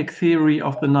cybernetic theory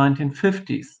of the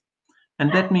 1950s,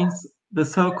 and that means the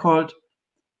so-called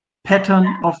pattern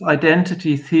of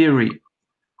identity theory.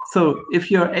 So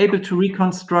if you're able to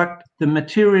reconstruct the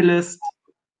materialist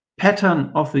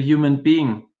pattern of the human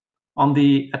being on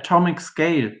the atomic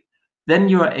scale, then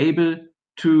you are able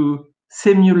to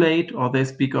simulate, or they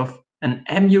speak of an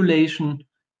emulation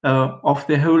of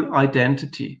the whole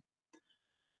identity.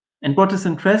 And what is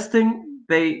interesting,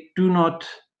 they do not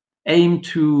aim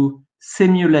to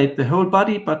simulate the whole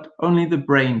body, but only the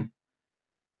brain.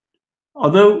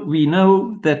 Although we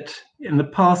know that in the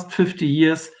past 50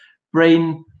 years,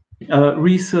 brain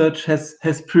research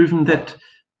has proven that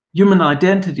human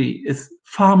identity is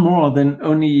far more than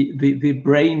only the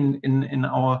brain in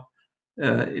our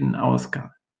skull.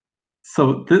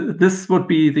 So this would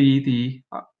be the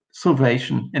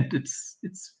salvation, and it's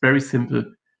very simply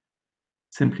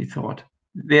thought.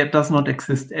 There does not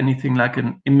exist anything like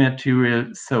an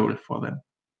immaterial soul for them.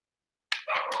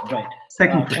 Right.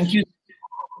 Second question. Thank you.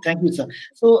 Thank you, sir.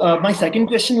 So my second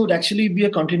question would actually be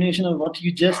a continuation of what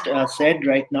you just said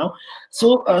right now.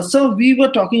 So, sir, we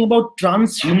were talking about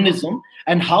transhumanism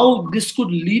and how this could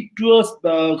lead to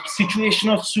a situation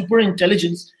of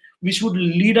superintelligence, which would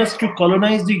lead us to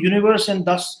colonize the universe and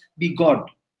thus be God.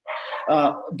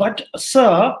 But,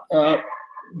 sir,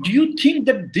 do you think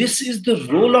that this is the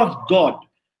role of God,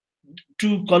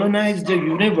 to colonize the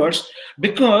universe?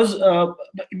 Because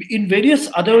in various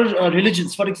other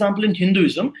religions, for example, in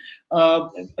Hinduism,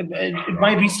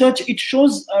 my research, it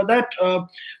shows that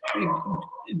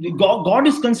God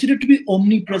is considered to be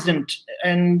omnipresent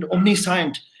and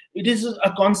omniscient. It is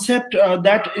a concept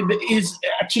that is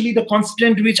actually the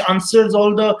constant which answers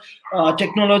all the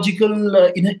technological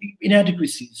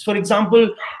inadequacies. For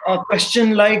example, a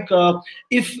question like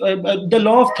if the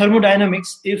law of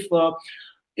thermodynamics, if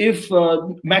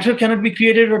matter cannot be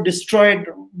created or destroyed,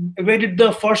 where did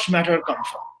the first matter come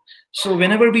from? So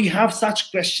whenever we have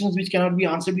such questions which cannot be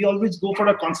answered, we always go for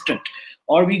a constant,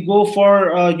 or we go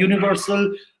for a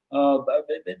universal,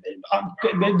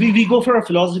 we go for a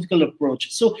philosophical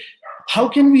approach. So how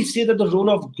can we say that the role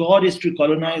of God is to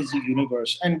colonize the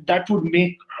universe, and that would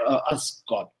make us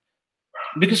God?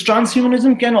 Because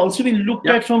transhumanism can also be looked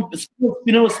at from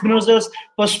Spinoza's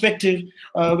perspective,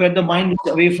 where the mind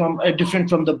is away from, different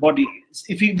from the body.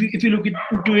 If you look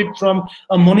into it from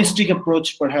a monistic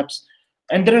approach, perhaps,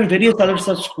 and there are various other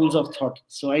such schools of thought.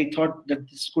 So I thought that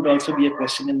this could also be a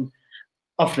question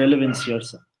of relevance here,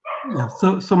 sir. Yeah.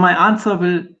 So my answer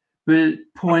will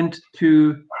point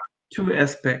to two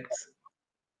aspects.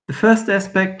 The first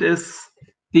aspect is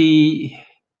the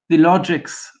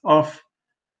logics of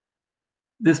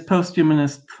this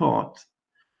post-humanist thought.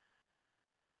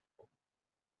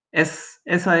 As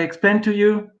I explained to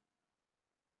you,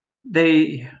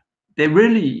 they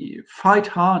really fight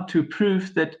hard to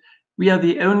prove that we are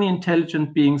the only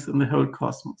intelligent beings in the whole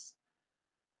cosmos.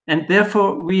 And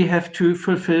therefore, we have to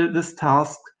fulfill this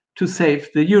task to save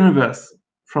the universe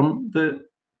from the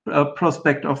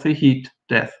prospect of the heat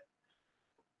death.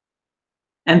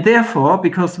 And therefore,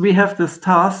 because we have this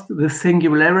task, the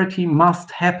singularity must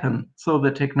happen. So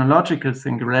the technological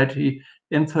singularity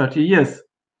in 30 years.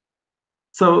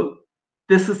 So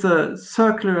this is a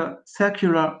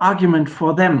circular argument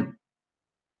for them.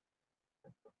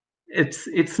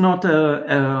 It's not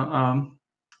an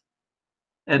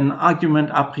argument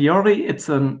a priori. It's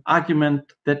an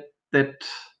argument that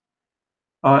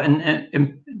a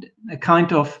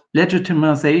kind of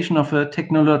legitimization of a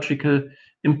technological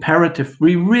imperative.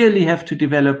 We really have to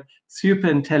develop super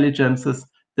intelligences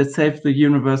that save the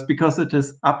universe because it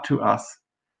is up to us.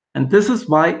 And this is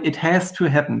why it has to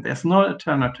happen. There's no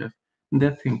alternative in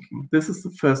their thinking. This is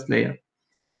the first layer.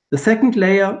 The second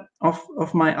layer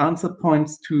of my answer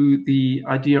points to the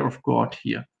idea of God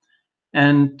here.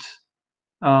 And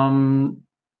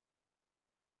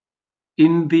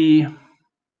in the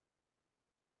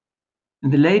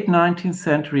late 19th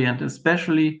century, and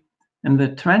especially in the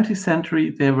 20th century,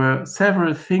 there were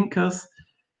several thinkers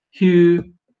who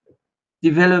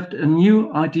developed a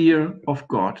new idea of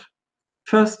God.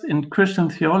 First, in Christian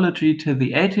theology till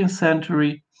the 18th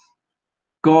century,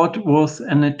 God was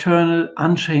an eternal,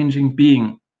 unchanging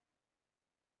being.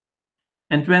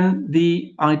 And when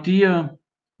the idea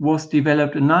was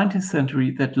developed in the 19th century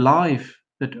that life,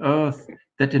 that earth,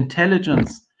 that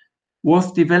intelligence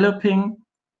was developing,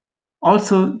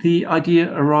 also the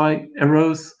idea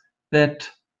arose that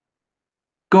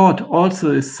God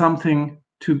also is something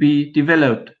to be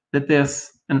developed, that there's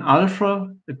an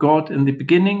alpha, a God in the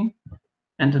beginning,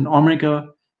 and an omega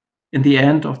in the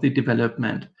end of the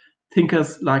development.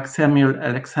 Thinkers like Samuel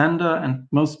Alexander and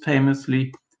most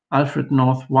famously Alfred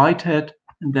North Whitehead,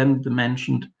 and then the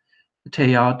mentioned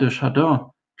Teilhard de Chardin,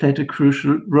 played a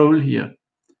crucial role here.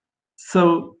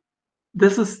 So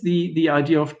this is the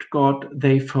idea of God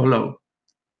they follow.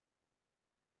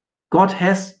 God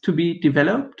has to be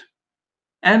developed,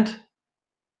 and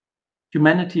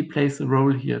humanity plays a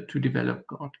role here to develop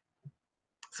God.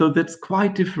 So that's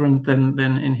quite different than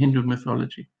in Hindu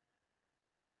mythology.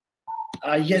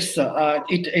 Yes, sir.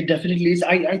 It definitely is.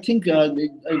 I think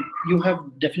you have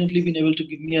definitely been able to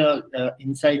give me a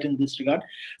insight in this regard.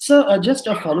 So just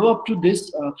a follow-up to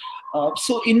this.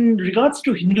 So in regards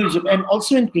to Hinduism and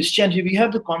also in Christianity, we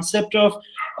have the concept of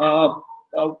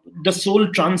the soul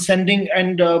transcending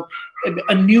and a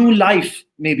new life,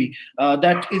 maybe,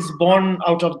 that is born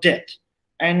out of death.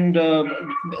 And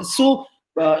so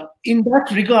in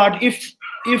that regard, if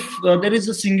there is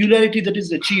a singularity that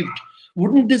is achieved,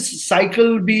 wouldn't this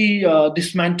cycle be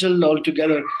dismantled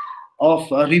altogether of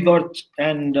rebirth?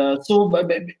 And so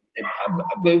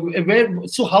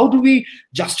how do we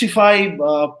justify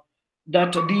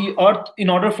that the earth, in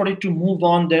order for it to move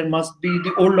on, there must be,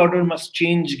 the old order must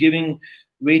change, giving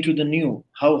way to the new?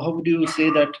 How would you say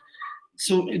that?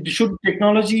 So should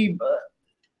technology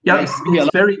yeah,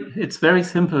 it's very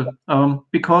simple,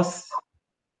 because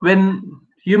when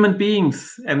human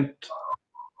beings, and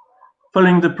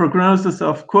following the prognosis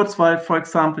of Kurzweil, for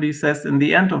example, he says in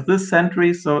the end of this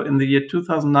century, so in the year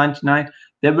 2099,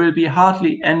 there will be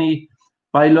hardly any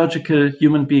biological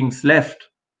human beings left.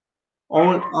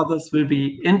 All others will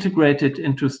be integrated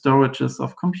into storages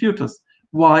of computers.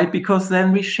 Why? Because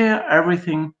then we share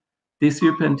everything the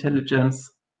superintelligence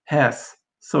has.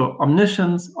 So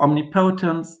omniscience,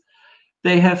 omnipotence,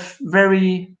 they have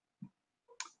very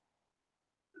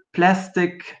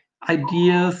plastic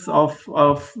ideas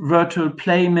of virtual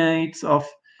playmates, of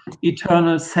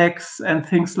eternal sex and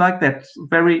things like that.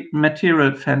 Very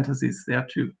material fantasies there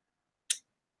too.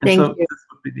 And Thank so you. this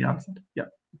would be the answer. Yeah.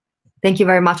 Thank you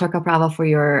very much, Akaprava, for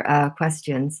your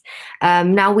questions.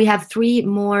 Now we have 3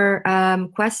 more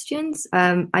questions.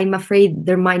 I'm afraid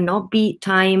there might not be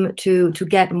time to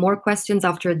get more questions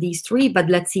after these 3, but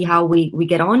let's see how we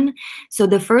get on. So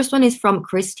the first one is from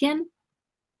Christian.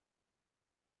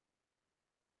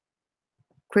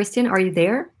 Christian, are you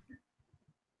there?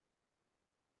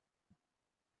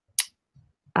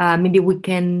 Maybe we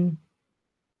can...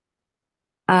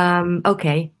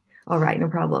 okay, all right, no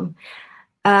problem.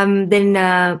 Then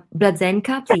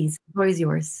Blaženka, please, the floor is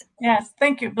yours. Yes,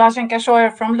 thank you. Blaženka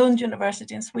Scheuer from Lund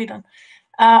University in Sweden.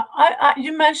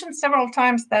 You mentioned several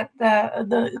times that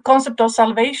the concept of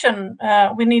salvation,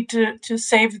 we need to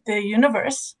save the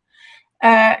universe.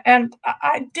 And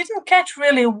I didn't catch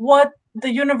really what the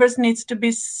universe needs to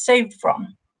be saved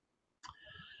from.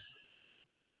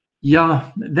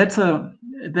 Yeah, that's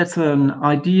an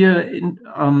idea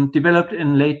developed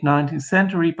in late 19th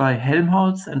century by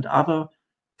Helmholtz and other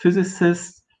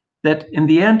physicists, that in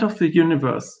the end of the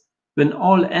universe, when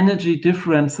all energy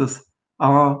differences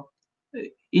are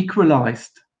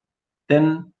equalized,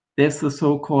 then there's the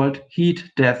so-called heat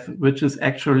death, which is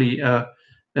actually a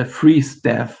freeze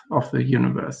death of the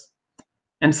universe.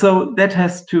 And so that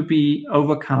has to be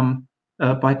overcome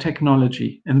by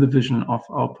technology in the vision of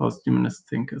our post-humanist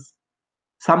thinkers.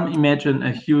 Some imagine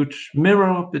a huge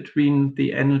mirror between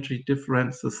the energy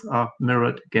differences are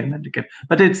mirrored again and again.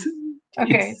 But it's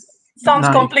sounds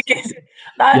nice. Complicated.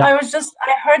 Yeah.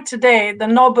 I heard today the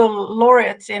Nobel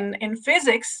laureate in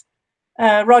physics,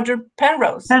 Roger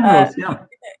Penrose. Yeah.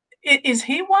 Is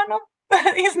he one of?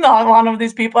 He's not one of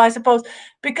these people, I suppose,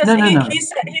 because he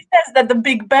says that the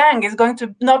Big Bang is going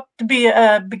to not be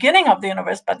a beginning of the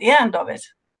universe, but the end of it.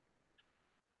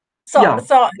 So, yeah,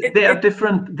 there are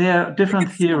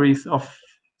different theories of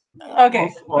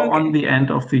on the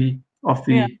end of the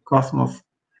cosmos.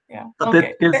 Yeah. But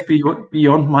that gets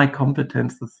beyond my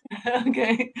competences.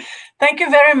 Okay. Thank you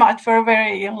very much for a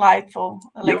very enlightful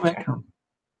lecture. You're welcome.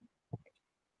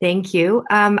 Thank you.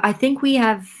 I think we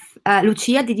have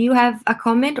Lucia, did you have a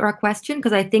comment or a question?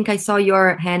 Because I think I saw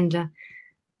your hand.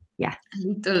 Yeah. A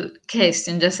little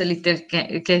question, just a little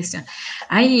question.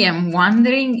 I am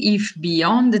wondering if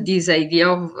beyond this idea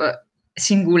of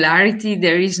singularity,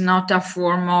 there is not a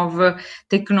form of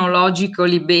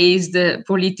technologically based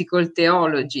political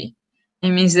theology. It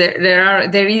means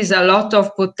there is a lot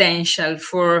of potential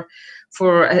for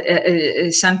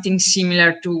something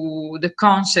similar to the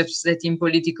concepts that in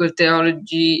political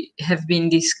theology have been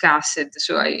discussed.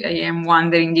 So I am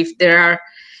wondering if there are,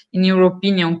 in your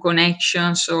opinion,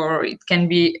 connections, or it can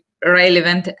be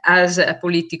relevant as a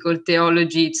political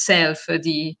theology itself,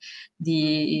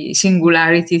 the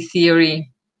singularity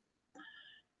theory.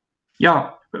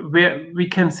 Yeah, where we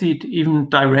can see it even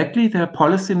directly. Their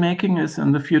policy making is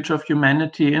in the Future of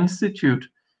Humanity Institute.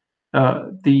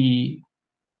 The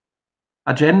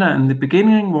agenda in the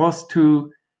beginning was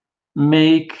to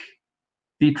make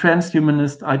the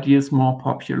transhumanist ideas more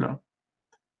popular.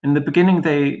 In the beginning,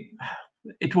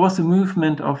 it was a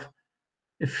movement of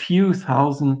a few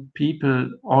thousand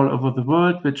people all over the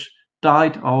world, which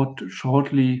died out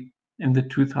shortly in the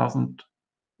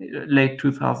late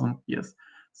 2000 years.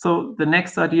 So the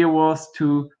next idea was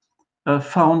to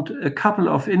found a couple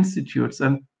of institutes,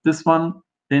 and this one,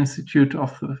 the Institute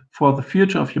for the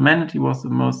Future of Humanity, was the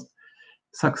most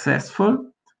successful,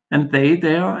 and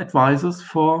they are advisors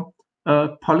for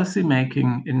policy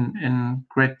making in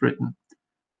Great Britain.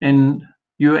 In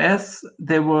US,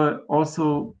 there were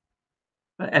also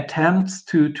attempts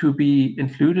to be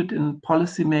included in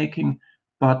policy making,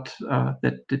 but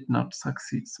that did not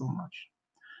succeed so much.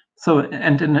 So,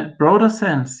 and in a broader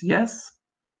sense, yes,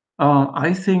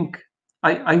 I think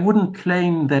I wouldn't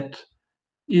claim that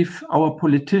if our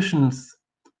politicians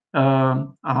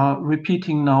are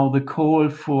repeating now the call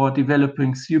for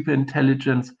developing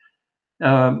superintelligence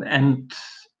and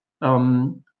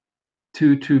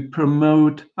to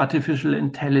promote artificial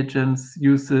intelligence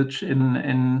usage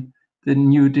in the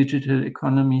new digital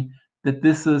economy, that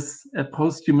this is a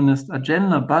post-humanist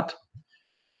agenda. But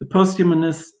the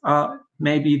post-humanists are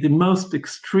maybe the most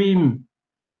extreme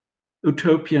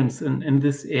utopians in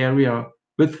this area,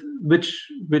 with which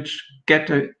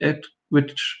get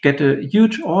a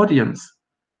huge audience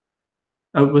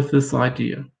with this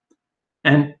idea,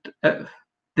 and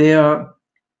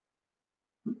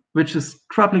which is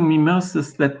troubling me most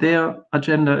is that their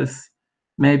agenda is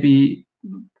maybe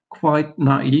quite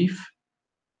naive.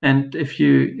 And if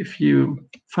you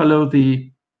follow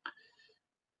the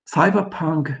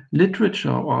cyberpunk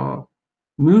literature or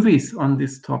movies on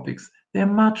these topics, they're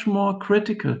much more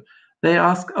critical. They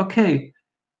ask, okay,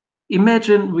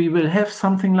 imagine we will have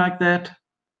something like that.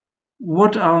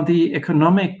 what are the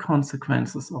economic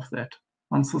consequences of that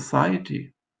on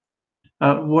society?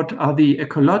 What are the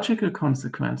ecological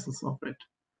consequences of it?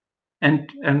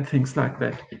 And things like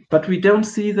that. But we don't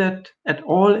see that at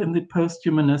all in the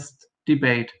post-humanist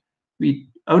debate. We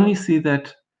only see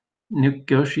that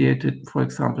negotiated, for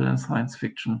example, in science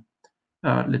fiction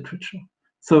literature.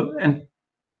 So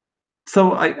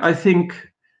I think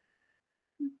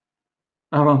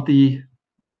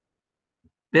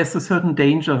there's a certain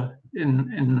danger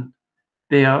in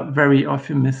their very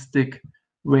optimistic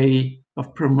way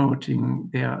of promoting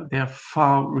their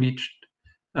far-reached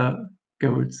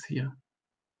goals here.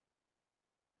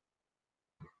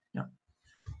 Yeah.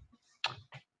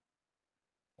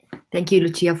 Thank you,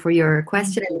 Lucia, for your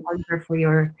question, and Oliver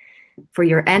for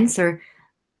your answer.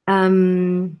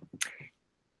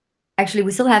 Actually,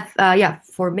 we still have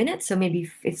 4 minutes, so maybe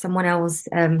if someone else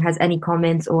has any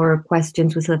comments or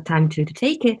questions, we still have time to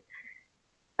take it.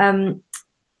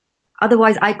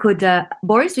 Otherwise, I could.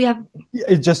 Boris, do you have?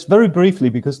 Yeah, just very briefly,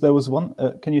 because there was one.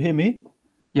 Can you hear me?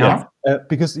 Yeah.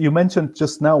 Because you mentioned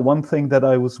just now one thing that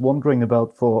I was wondering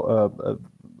about for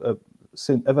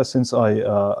ever since I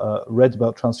read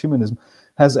about transhumanism.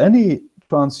 Has any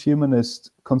transhumanist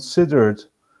considered,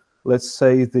 let's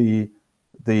say, the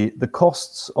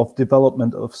costs of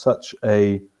development of such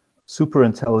a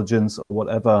superintelligence or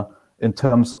whatever in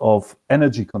terms of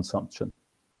energy consumption?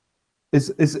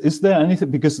 Is there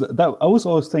anything? Because that I was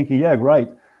always thinking, yeah, right,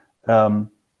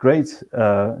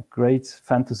 great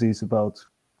fantasies about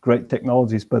great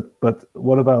technologies, but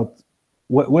what about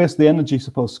where's the energy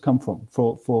supposed to come from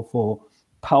for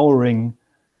powering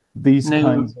these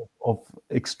kinds of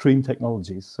extreme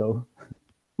technologies? So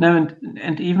no,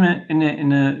 and even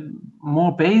in a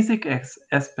more basic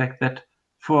aspect, that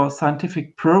for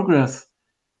scientific progress,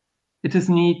 it is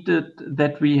needed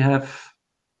that we have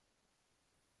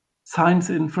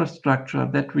science infrastructure,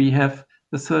 that we have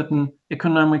a certain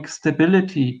economic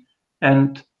stability,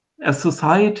 and a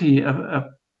society, a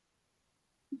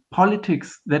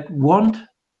politics that want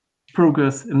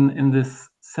progress in this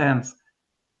sense.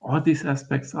 All these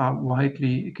aspects are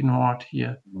widely ignored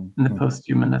here in the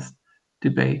post-humanist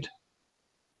debate.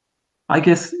 I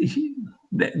guess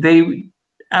they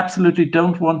absolutely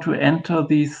don't want to enter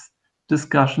these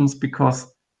discussions,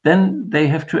 because then they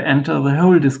have to enter the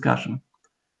whole discussion.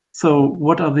 So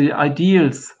what are the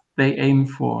ideals they aim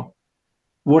for?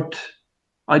 What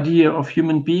idea of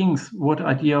human beings, what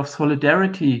idea of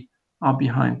solidarity are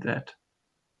behind that?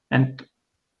 And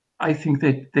I think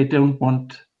they don't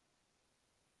want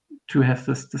to have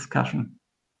this discussion.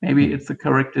 Maybe it's a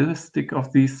characteristic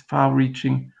of these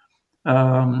far-reaching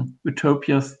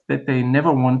utopias that they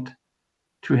never want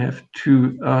to have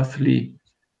too earthly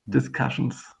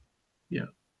discussions. Yeah.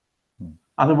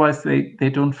 Otherwise, they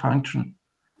don't function.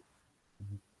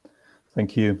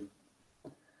 Thank you.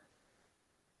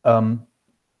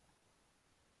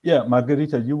 Yeah,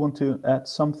 Margherita, you want to add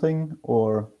something,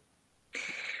 or?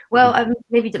 Well,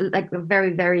 maybe like a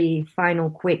very, very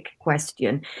final quick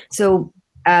question. So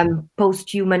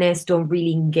post-humanists don't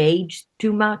really engage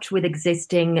too much with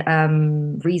existing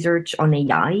research on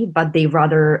AI, but they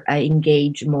rather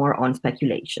engage more on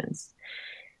speculations.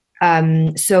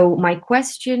 So my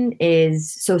question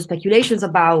is, so speculations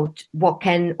about what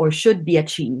can or should be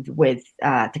achieved with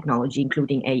technology,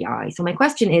 including AI. So my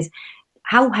question is,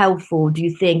 how helpful do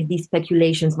you think these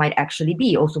speculations might actually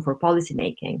be also for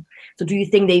policymaking? So do you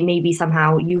think they may be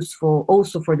somehow useful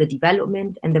also for the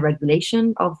development and the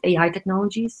regulation of AI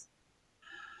technologies?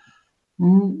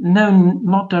 No,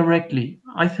 not directly.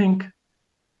 I think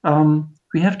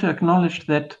we have to acknowledge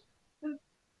that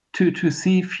to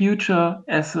see future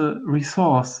as a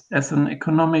resource, as an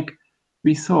economic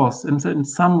resource, and in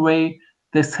some way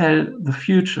they sell the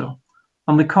future.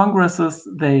 On the congresses,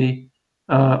 they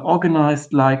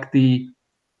organized like the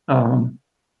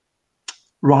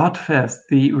Radfest,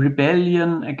 the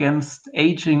rebellion against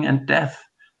aging and death.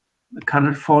 The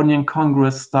Californian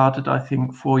Congress started, I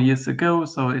think, 4 years ago,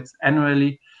 so it's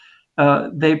annually.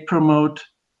 They promote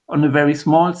on a very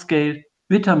small scale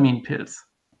vitamin pills.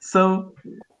 So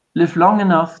live long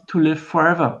enough to live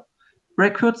forever. Ray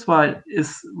Kurzweil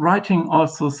is writing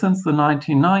also since the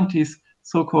 1990s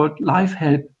so-called life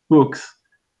help books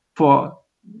for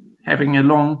having a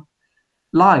long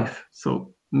life.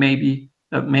 So maybe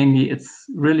mainly it's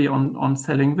really on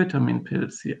selling vitamin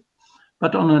pills here.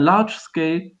 But on a large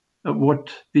scale,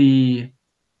 what the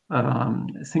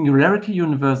Singularity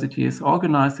University is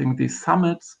organizing, these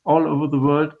summits all over the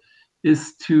world,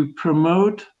 is to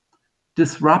promote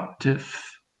disruptive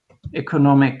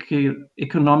economical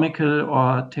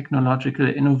or technological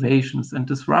innovations. And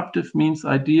disruptive means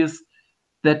ideas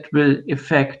that will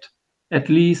affect at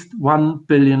least 1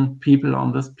 billion people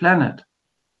on this planet.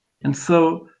 And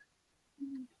so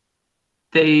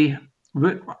they,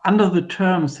 under the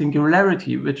term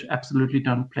singularity, which absolutely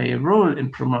don't play a role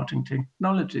in promoting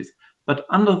technologies, but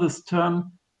under this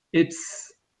term,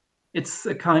 it's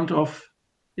a kind of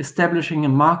establishing a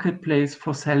marketplace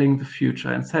for selling the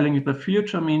future. And selling the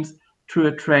future means to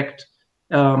attract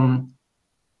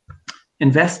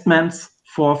investments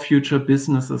for future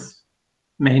businesses,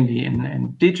 mainly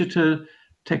in digital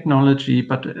technology,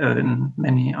 but in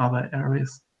many other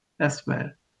areas as well.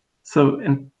 So,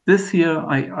 and this here,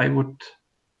 I would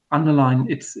underline,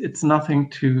 it's nothing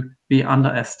to be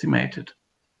underestimated.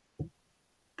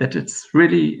 That it's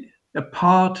really a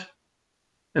part,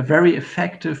 a very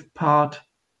effective part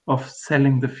of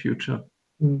selling the future.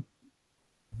 Mm.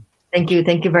 Thank you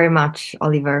very much,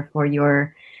 Oliver, for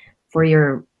your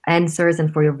answers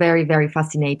and for your very, very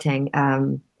fascinating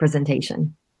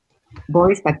presentation.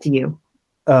 Boris, back to you.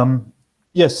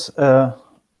 Yes,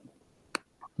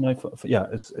 yeah,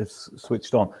 it's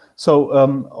switched on. So,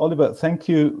 Oliver, thank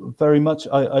you very much.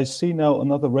 I see now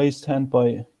another raised hand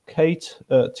by Kate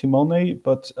Timone,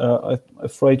 but I'm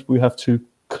afraid we have to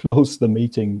close the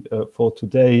meeting for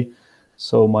today.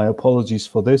 So my apologies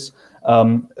for this.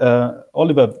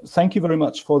 Oliver, thank you very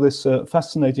much for this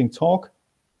fascinating talk.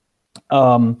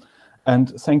 And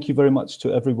thank you very much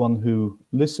to everyone who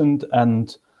listened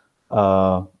and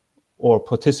or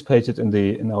participated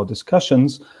in our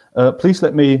discussions. Please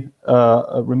let me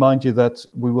remind you that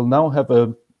we will now have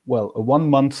a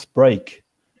 1-month break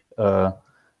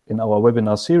in our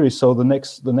webinar series. So the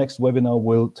next webinar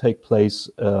will take place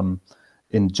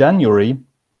in January.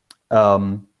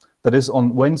 That is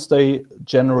on Wednesday,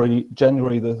 January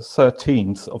the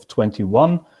 13th of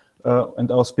 21.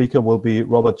 And our speaker will be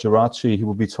Robert Geraci. He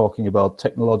will be talking about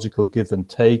technological give and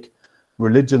take,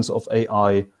 religions of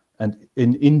AI, and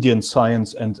in Indian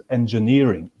science and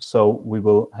engineering. So we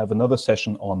will have another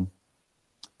session on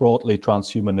broadly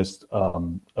transhumanist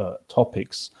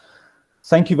topics.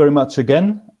 Thank you very much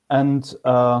again, and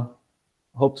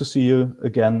hope to see you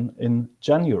again in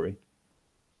January.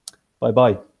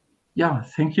 Bye-bye. Yeah,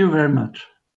 thank you very much.